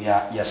ng'ezamba ttiimu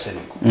ya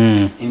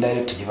Senegal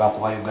indirect gye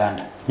baakuba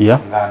Uganda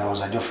nga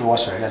ndowooza Geoffrey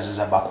Wasso yali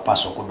azizza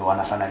bakupaasa okudda wa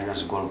Nathaniel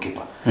Rose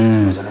goalkeeper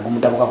ndowooza ne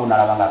gumutabukako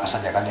n'alaba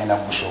ng'akasajja kagenda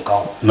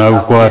kugusookawo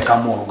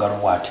n'akuteekamu olugalo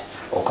bw'ati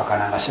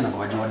okakana nga Senegal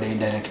bagiwadde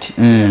indirect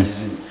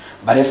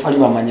barefali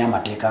bamanyi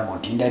amateeka ago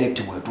nti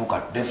indirect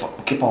bwetuuka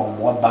kipa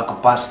omuwa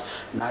back pass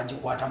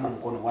n'agikwatamu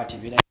omukono bw'ati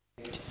indirect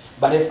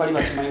barefali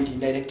bakimanyi nti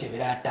indirect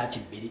ebeera attach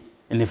bbiri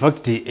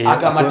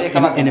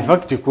in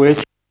fact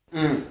kwekyo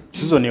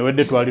season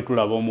ewedde twali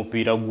tulaba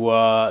omupiira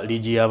gwa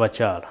liigi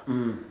y'abakyala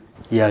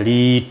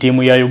yali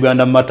tiimu ya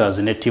Uganda Matters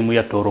ne tiimu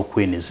ya Toro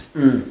Queens.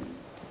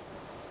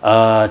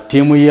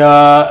 Tiimu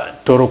ya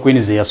Toro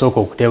Queens yasooka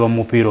okuteeba mu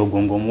mupiira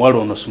ogwo ng'omuwala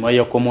ono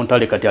Sumaya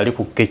Komontale kati ali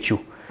ku Kechu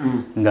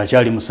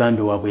ng'akyali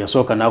musambi waabwe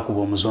yasooka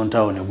n'akuba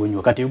omuzontawo ne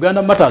gunywa. Kati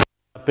Uganda Matters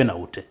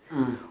penalty.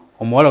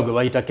 Omuwala gwe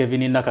bayita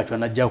Kevin Nakachwa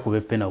n'ajja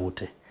akuba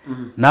penalty.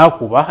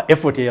 N'akuba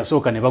effort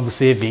yasooka ne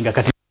bagusevinga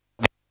kati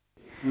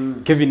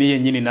Kevin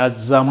yennyini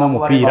n'azzaamu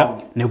omupiira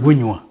ne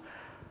gunywa.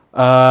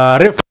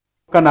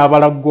 Refa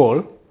n'abala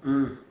goal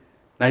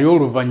naye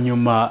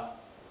oluvannyuma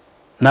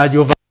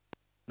n'ajova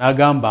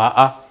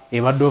n'agamba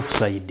ebadde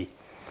offside.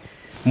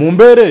 Mu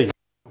mbeera eyo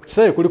ku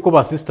kisaawe kuliko ba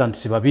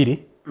assistants babiri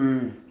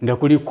nga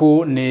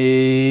kuliko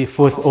ne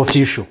fourth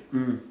official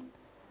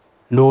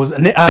ndowooza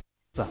ne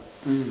asa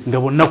nga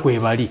bonna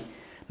kwebali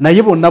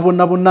naye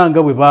bonna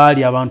nga bwe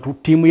baali abantu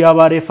ttiimu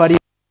y'abarefari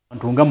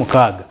abantu nga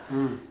 6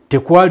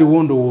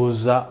 tekwaliwo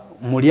ndowooza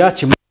muli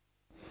akimanyi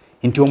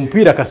nti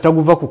omupiira kasita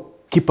guva ku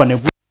kipa ne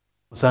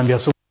musambi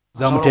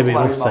zamutebera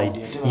offside.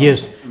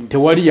 Yes,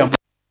 tewali yamula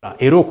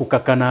era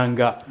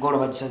okukakkananga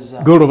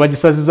golo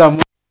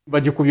bagisazizaamu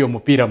bagikubye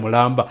omupiira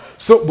mulamba.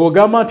 So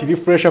bw'ogamba nti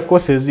refresher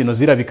courses zino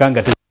zirabika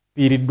nga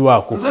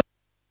tezifiiriddwako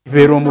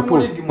ibeera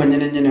omutuufu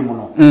mwenyenenyene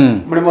muno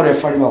mulimu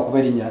refari wakuba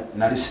erinnya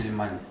nali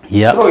sirimanyi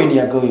throw-in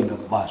yagoyinga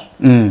mu maaso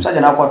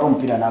musajja n'akwata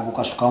omupiira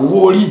n'agukasuka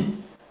ng'oli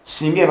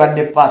singa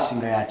ebadde paasi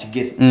nga ya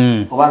kigere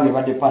obanga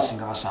ebadde paasi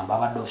nga basamba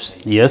abadde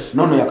offside.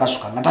 Nono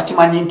yakasuka nga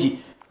takimanyi nti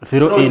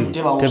throw-in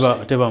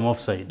teba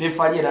offside.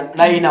 Refari era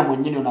layina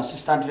mwennyini ono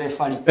assistant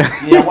refari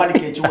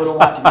yeyawanika ekiwero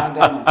mati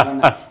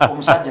n'agamba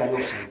omusajja ali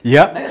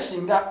offside. Naye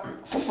singa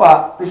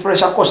fufa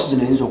refresher course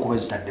zino eyinza okuba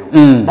ezitaddewo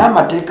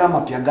n'amateeka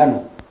amapya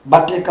gano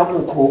bateekamu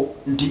okubo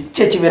nti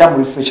kyekibeera mu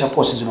refresher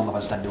course zino nga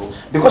bazitaddewo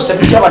because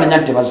tetujja banenya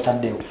nti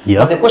tebazitaddewo.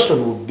 But the question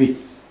would be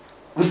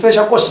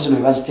refresher course zino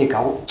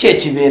bebaziteekawo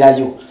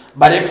kyekibeerayo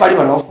barefari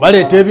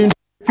baleeta ebintu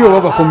pyo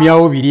oba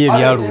bakomyawo biri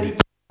ebyaluli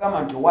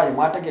kama nti owaye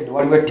mwategedde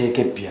waliwo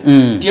etteeka eppya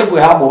nti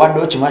gwe habo obadde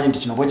okimanyi nti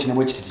kino bwe kino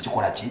bwe kiti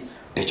tekikola ki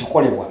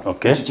tekikolebwa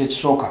ekyo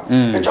kyekisooka.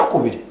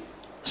 Ekyokubiri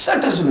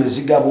sente zino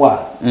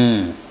ezigabwa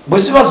bwe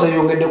ziba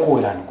zeeyongeddeko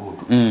well and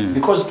good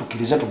because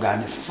tukkirize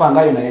tuganye fufa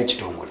ngayo naye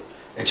ekitongole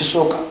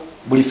ekisooka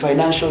buli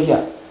financial year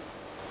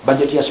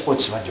budget ya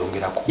sports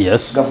bajongerako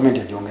government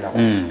ejongerako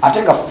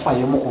ate nga fufa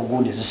yemu ku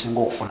gundi ezisinga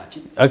okufuna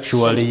ki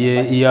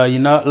actually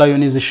ina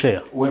Lions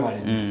share webale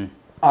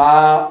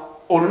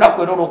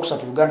olunaku era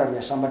olwokusatu Uganda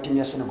lweyasamba ttiimu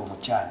ya Senegal mu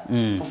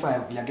Chani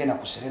fufa yagenda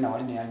ku Serena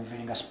wali ne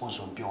yanviringa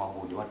sponsor mpya wa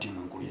gundi wa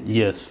ttiimu enkulu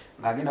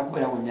ng'agenda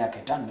kubeerawo emyaka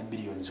 5 ne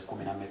billions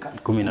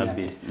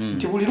 12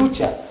 nti buli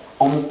lukya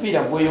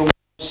omupiira gweyongera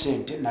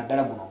ssente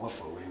naddala guno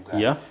ogwaffe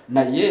Uganda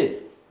naye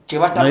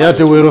naye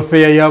ate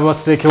welfare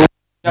y'abastekewo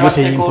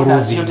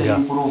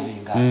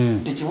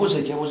tekibuuzo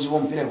ekyebuzibwa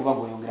omupiira guba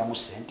gweyongeramu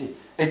ssente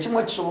ekimu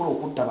ekisobola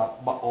okutta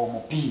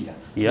omupiira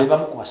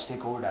bebamu ku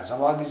bastakeholders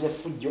abawagiza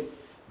effujjo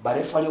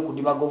barefali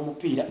okudibaga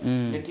omupiira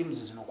ne tiimu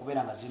zino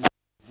okubeera nga zina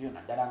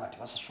naddala nga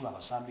tebasasula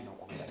abasambi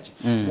n'okubeera ki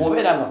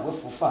bw'obeera nga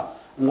gwefufa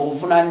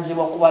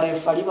ng'obuvunaanyizibwa ku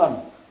barefali bano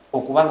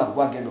okubanga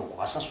gwagenda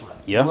okubasasula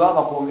bwebaba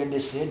bakwongedde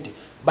ssente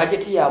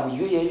bajeti yaabwe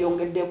yo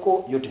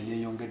yeeyongeddeko yo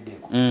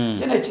teyeeyongeddeko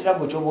yena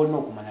ekirago ky'oba olina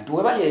okumanya nti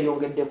weba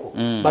yeeyongeddeko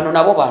bano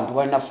nabo bantu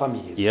balina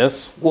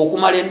families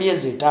gweokumala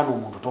emyezi 5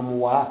 omuntu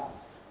tomuwa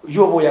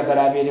yoba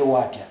oyagala abeerewo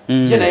atya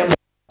ye naye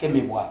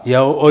kemebwa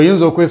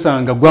oyinza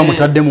okwesanga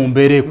gwamutadde mu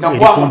mbeera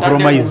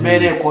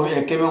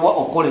ekemebwa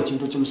okukola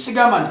ekintu kimu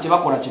sigamba nti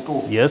kyebakola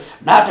kituufu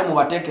n'ate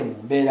mubateeke mu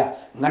mbeera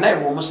nga naye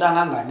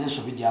bw'omusanga nga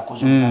n'ensobi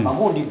gyakoze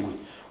amagundi gwe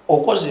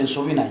okoze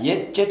ensobi naye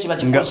kyekiba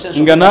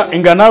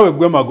nga naawe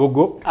gwe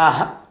magogo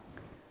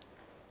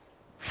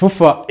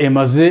fufa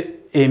emaze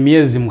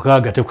emyezi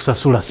 6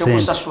 tekusasula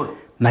ssente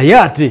naye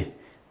ate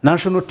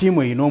national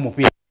team erina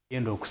omupiira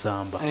genda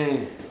okusamba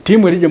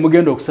tiimu eri gye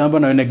mugenda okusamba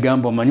nayo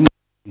negamba omanyi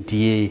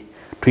nti ye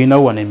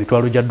tulinawo wano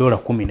emitwalo gya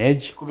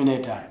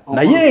 $10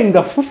 naye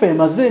nga fufa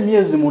emaze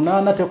emyezi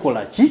 8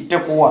 tekola ki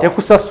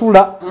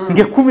tekusasula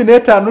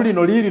nge-15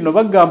 lino liirino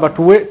bagamba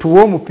tuwe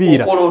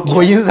omupiira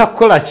ng'oyinza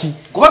kukola ki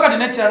kuba kati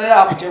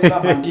nekyalera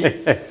kyegamba nti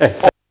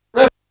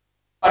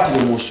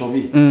atire mu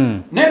nsobi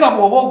naye nga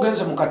bw'oba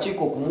ogenze mu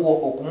kakiiko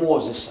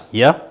okumuwozesa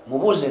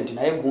mubuuze nti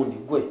naye gundi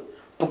gwe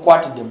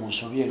tukwatidde mu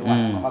nsobi ero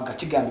abaga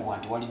kigambibwa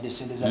nti walidde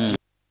ssente za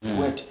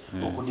wet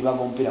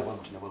okudibaga omupiira bwe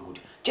guti ne bwe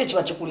guti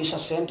kyekiba kikuliisa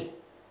ssente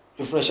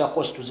refresher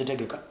course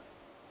tuzitegeka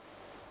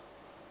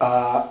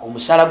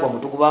omusala gwa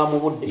mutuguba mu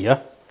budde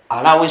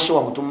alawensi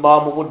wa mutumba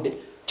wa mu budde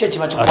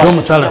kyekiba ate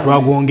omusala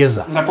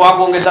twagwongeza nga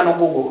twagwongeza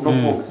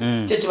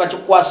n'ogwongeza kyekiba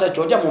kikwasa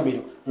ekyo ojja mu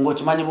miro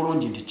ng'okimanyi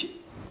bulungi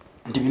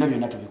nti bino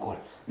byonna tubikola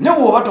ne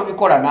bw'oba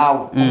tobikola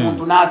naawe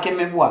omuntu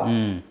n'akemebwa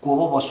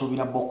gwoba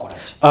obasuubira bbokola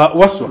ki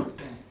waswa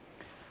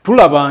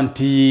tulaba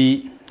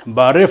nti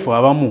barefu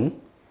abamu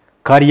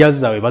kariya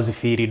zaabwe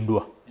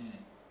bazifiiriddwa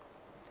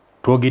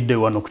twogidde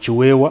wano ku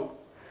kiweewa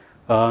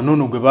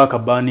nono gwe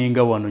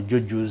baakabaninga wano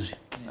jojuzi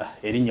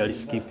erinnya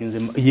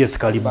lisikipinze yes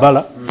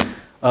kalibala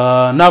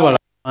n'abalala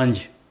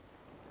bangi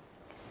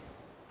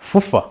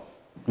fufa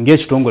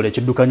ng'ekitongole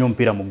ekiddukanya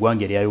omupiira mu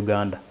ggwanga erya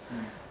Uganda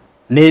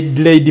ne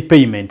delayed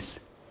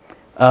payments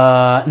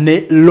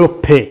ne low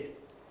pay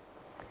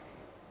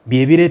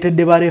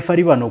byebireetedde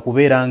barefari bano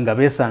okubeera nga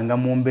beesanga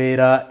mu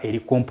mbeera eri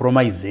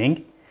compromising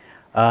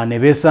ne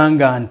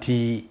beesanga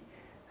nti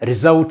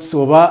results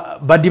oba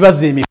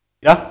badibaza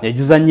emipiira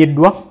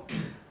egizanyiddwa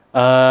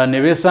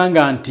ne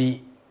beesanga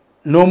nti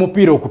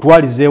n'omupiira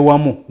okutwaliza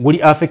ewamu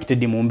guli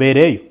affected mu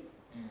mbeera eyo.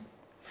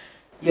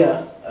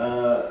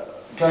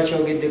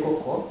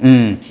 Twakyogeddekoko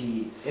nti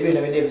ebyo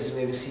nabyo ebizibu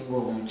ebisinga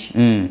obungi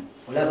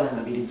olaba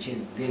nga biri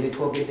kino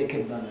byebitwogeddeko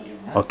ebbanga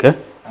lyonna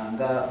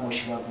nga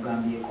mushiba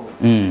kugambyeko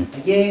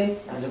naye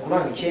nze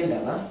kulanga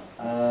kyendaba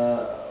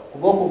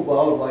kuba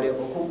okuggwawo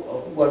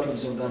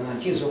okugwatuliza okugamba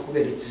nti nza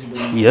okubeera ekizibu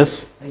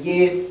naye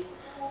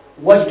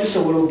waki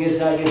tusobola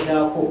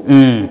okugezaagezaako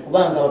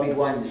okubanga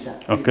babirwanyisa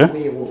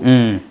weewo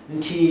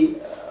nti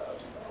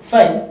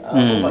fine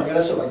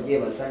fanyalaso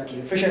bajebasa nti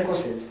refresher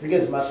courses zige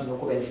zimaso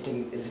n'okuba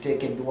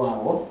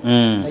eziteekeddwawo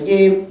naye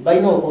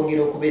balina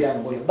okwongera okubeera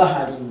nga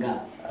bahalinga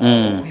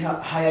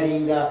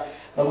hiringa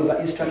bagwe ba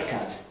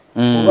instructors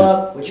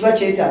kuba wekiba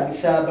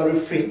kyetagisa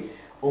barefree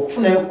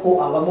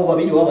okufunayoko abamu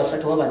babiri oba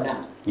basatu oba bana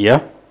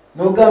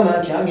n'ogamba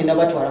nti angenda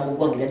batwala mu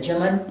ggwanga lya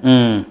Germany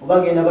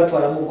oba ngenda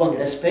batwala mu ggwanga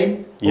lya Spain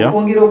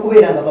okwongera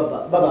okubeera nga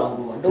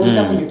babangulwa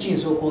ndowooza munyo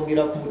kiyinza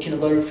okwongera ku mutindo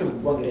gwa refree mu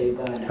ggwanga lya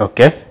Uganda.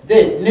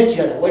 Then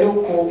nekirala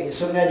waliwo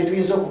ensonga gye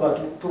tuyinza okuba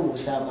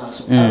tubuusa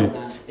amaaso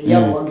arrogance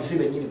eyabuwagizi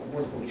bennyini ku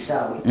bungi ku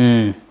bisaawe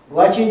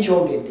lwaki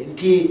nkyogedde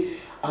nti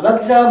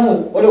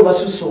abagizaamu waliwo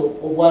basusse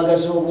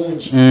obwagazi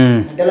obungi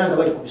naddala nga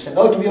bali ku bisa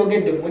ngawe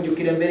tubyogedde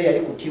munjukira embeera yali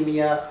ku ttiimu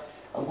ya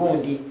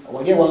gundi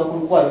wali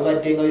ewankulu kwayo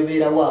badde nga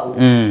bibeerawaawo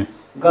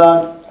nga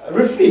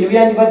referee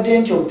nibyandibadde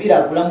nti omupiira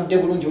agulamudde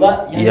bulungi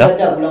oba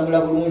yandibadde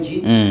agulamula bulungi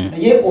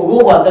naye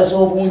olw'obwagazi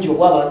obungi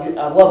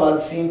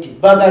obwabagisi nti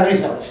baga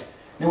results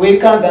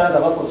neweekanga nga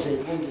bakoze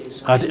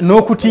enso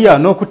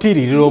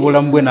n'okutiiririra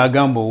obulamu bwe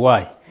n'agamba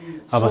owaayi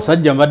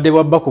abasajja mbadde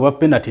bwabba kuba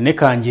penalty ne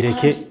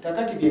kanjireke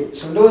kakati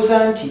so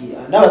ndowooza nti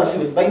n'abagisi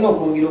balina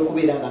okwongera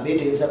okubeera nga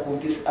beetereza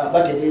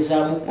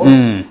batereezaamuko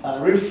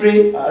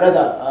referee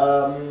rather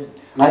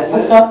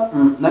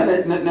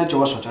nakyo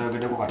waswa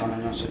kyayogeddeko katono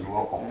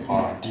nyonsonyiwako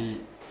nti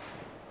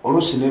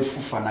oluusi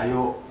nefufa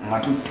nayo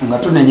nga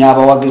tunenya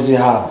abawagizi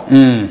abo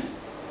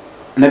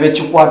ne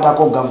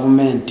bekikwatako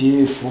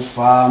gavumenti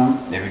fufa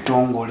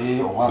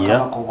ebitongole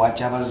obwakabaka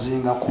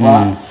obwakyabazinga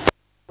kuba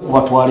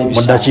kubatwala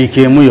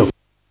mudakiika emuyo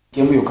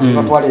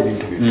batwala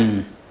ebintu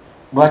bino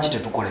lwaki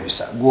tetukola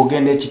ebisa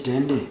gwogenda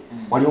ekitende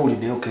wali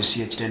owuliddeyo kesi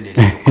y'ekitende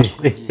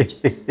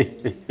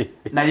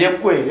naye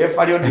kwe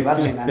refa lyo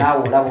ndibaze nga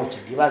naawe olaba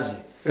okidibaze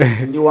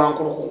ndi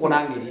wankulu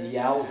kukunanga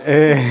eriryawo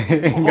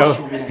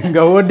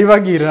nga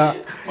wondibagira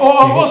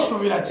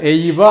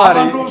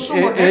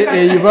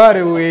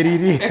eyibaare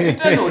weeriri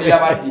ekitende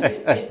olirabaddi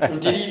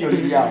nti liiryo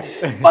liryawo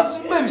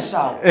bazimba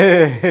ebisaawo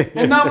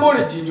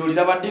enamboole jinja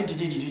olirabadde nti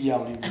liri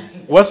liryawo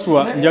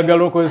waswa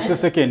njagala okozesa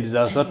sekendi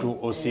za 3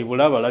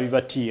 osiibula abalabi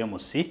ba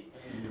TMC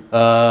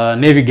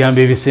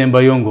n'ebigambo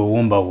ebisembayo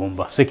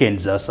ng'owumbawumba sekendi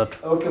za 3.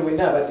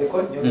 Mwena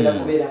abaddeko nyongera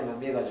kubeera nga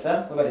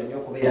mbebaza webale nnyo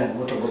okubeera nga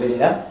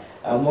mutogoberera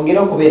mwongere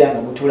okubeera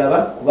nga mutulaba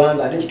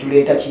kubanga ate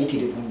kituleeta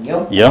kiyitirivu nnyo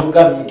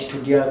tugambye nti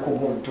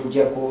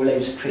tujja ku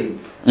live stream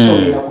so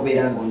olina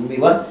kubeera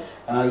ng'onyumirwa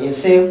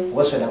yense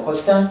wasweda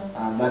costa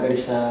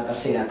mbagalisa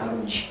kaseera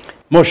akalungi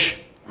mosh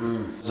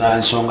za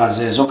ensonga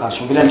zezo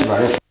kansuubira nti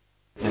barefu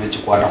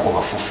nebekikwatako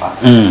bafufa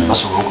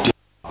basobola okuti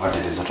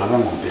batereza tulabe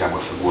ngaomupiira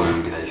gwaffe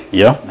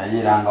gweyongerayo naye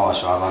era nga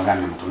wasaba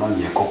bagambye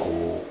mutunonyeeko ku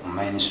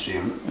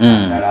mainstream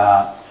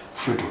ddala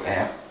free to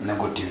air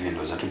nego tv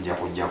ndoza tujja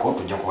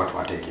kuba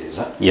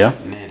tubategeeza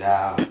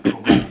neera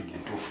programming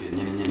entuufu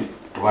yennyininyini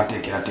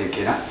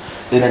tubateekerateekera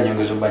era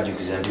nyongezo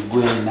bajjukiza nti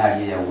gwe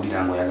naali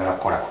eyawulira nga oyagala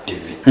kukola ku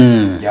tv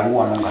jangu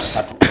wano nga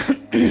 3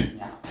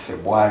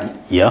 Februari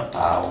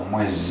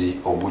omwezi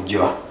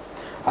ogujja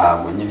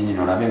gwennyininyini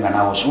olabe nga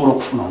naawe osobola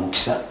okufuna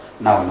omukisa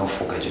naawe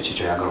n'ofuuka ekyo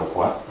kikyoyagala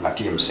okuwa nga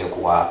TMC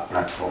kuwa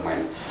platform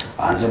eno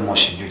nze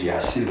Moshi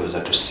Julius ndowooza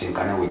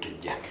tusinkane wiiki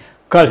ejja.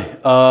 Kale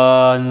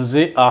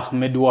nze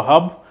Ahmed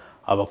Wahab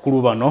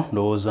abakulu bano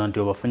ndowooza nti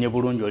obafunye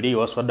bulungi oli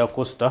waswadda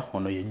Costa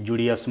ono ye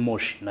Julius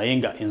Moshi naye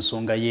nga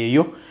ensonga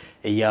yeeyo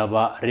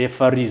eyaba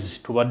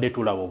referees tubadde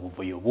tulaba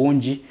obuvuyo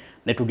bungi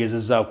ne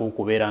tugezezaako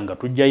okubeera nga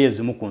tujjayo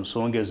ezimu ku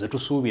nsonga ezo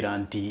zetusuubira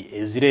nti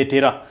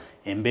ezireetera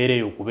embeera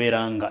eyo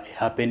okubeera nga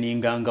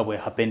ehappeninga nga bwe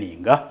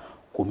happeninga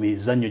ku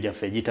mizannyo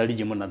gyaffe egitali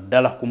gimu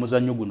naddala ku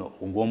muzannyo guno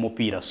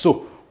ogw'omupiira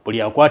so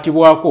buli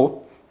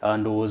akwatibwako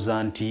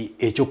ndowooza nti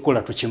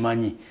ekyokukola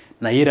tukimanyi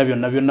naye era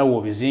byonna byonna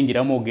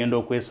woobizingiramu ogenda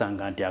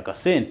okwesanga nti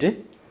akasente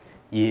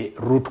ye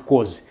root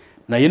cause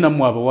naye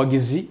nammwe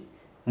abawagizi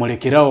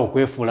mulekerawo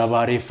okwefuula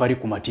bareefari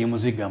ku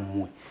matiimuzi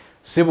gammwe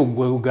sebo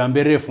gwe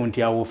ugambe refu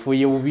nti awo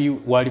ofuye bubi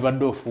wali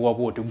badde ofuwa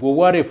bwoti gwe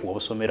warefu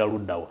wabusomera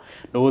luddawa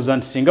ndowooza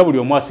nti singa buli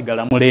omu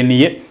asigala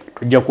muleniye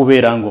tujja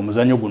kubeera nga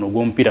omuzannyo guno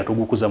gw'omupiira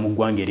tugukuza mu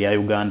ggwanga erya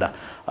Uganda.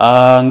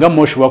 Nga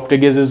Moshi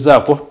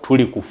bwakutegeezezzaako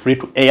tuli ku free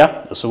to air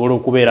osobola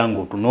okubeera nga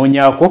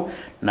otunoonyaako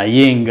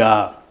naye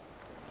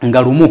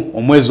nga lumu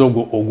omwezi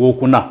ogwo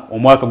ogwokuna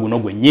omwaka guno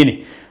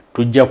gwennyini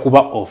tujja kuba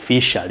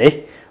officially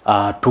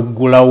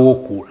tuggulawo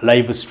ku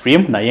live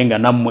stream naye nga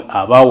nammwe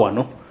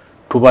abawano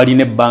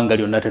tubalina ebbanga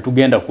lyonna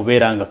tetugenda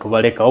kubeera nga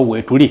tubalekawo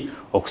weetuli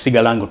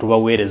okusigala nga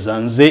tubaweereza.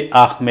 Nze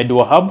Ahmed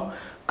Wahab,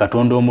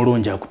 Katonda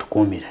omulungi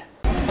akutukuumire.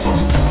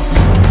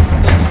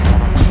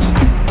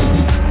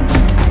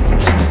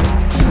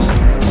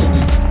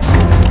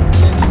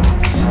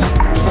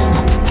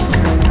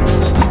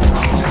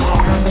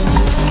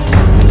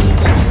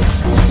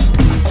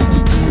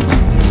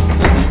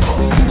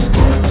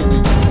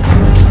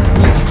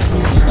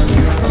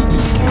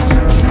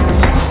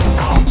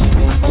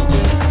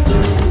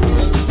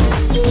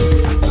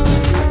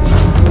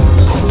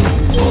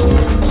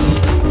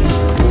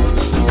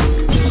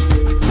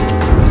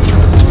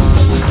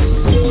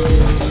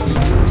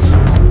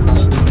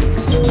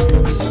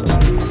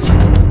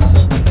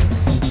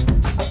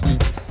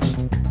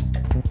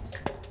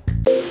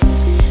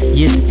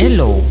 Yes,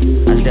 hello.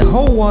 As the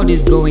whole world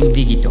is going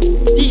digital,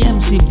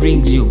 TMC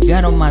brings you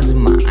Gano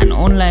Mazima, an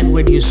online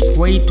radio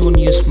straight on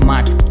your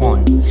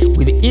smartphone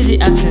with easy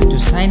access to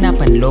sign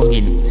up and log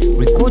in,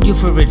 record your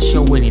favorite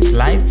show when it's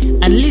live,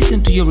 and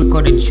listen to your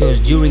recorded shows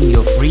during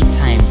your free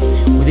time.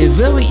 With a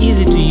very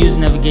easy to use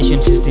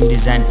navigation system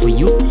designed for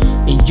you,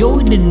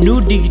 enjoy the new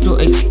digital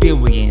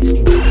experience.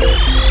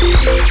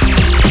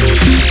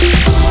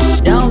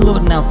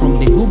 Download now from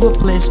the Google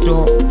Play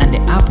Store and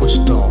the Apple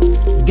Store.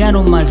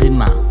 Gano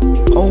Mazima,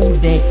 all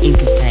day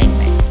entertainment.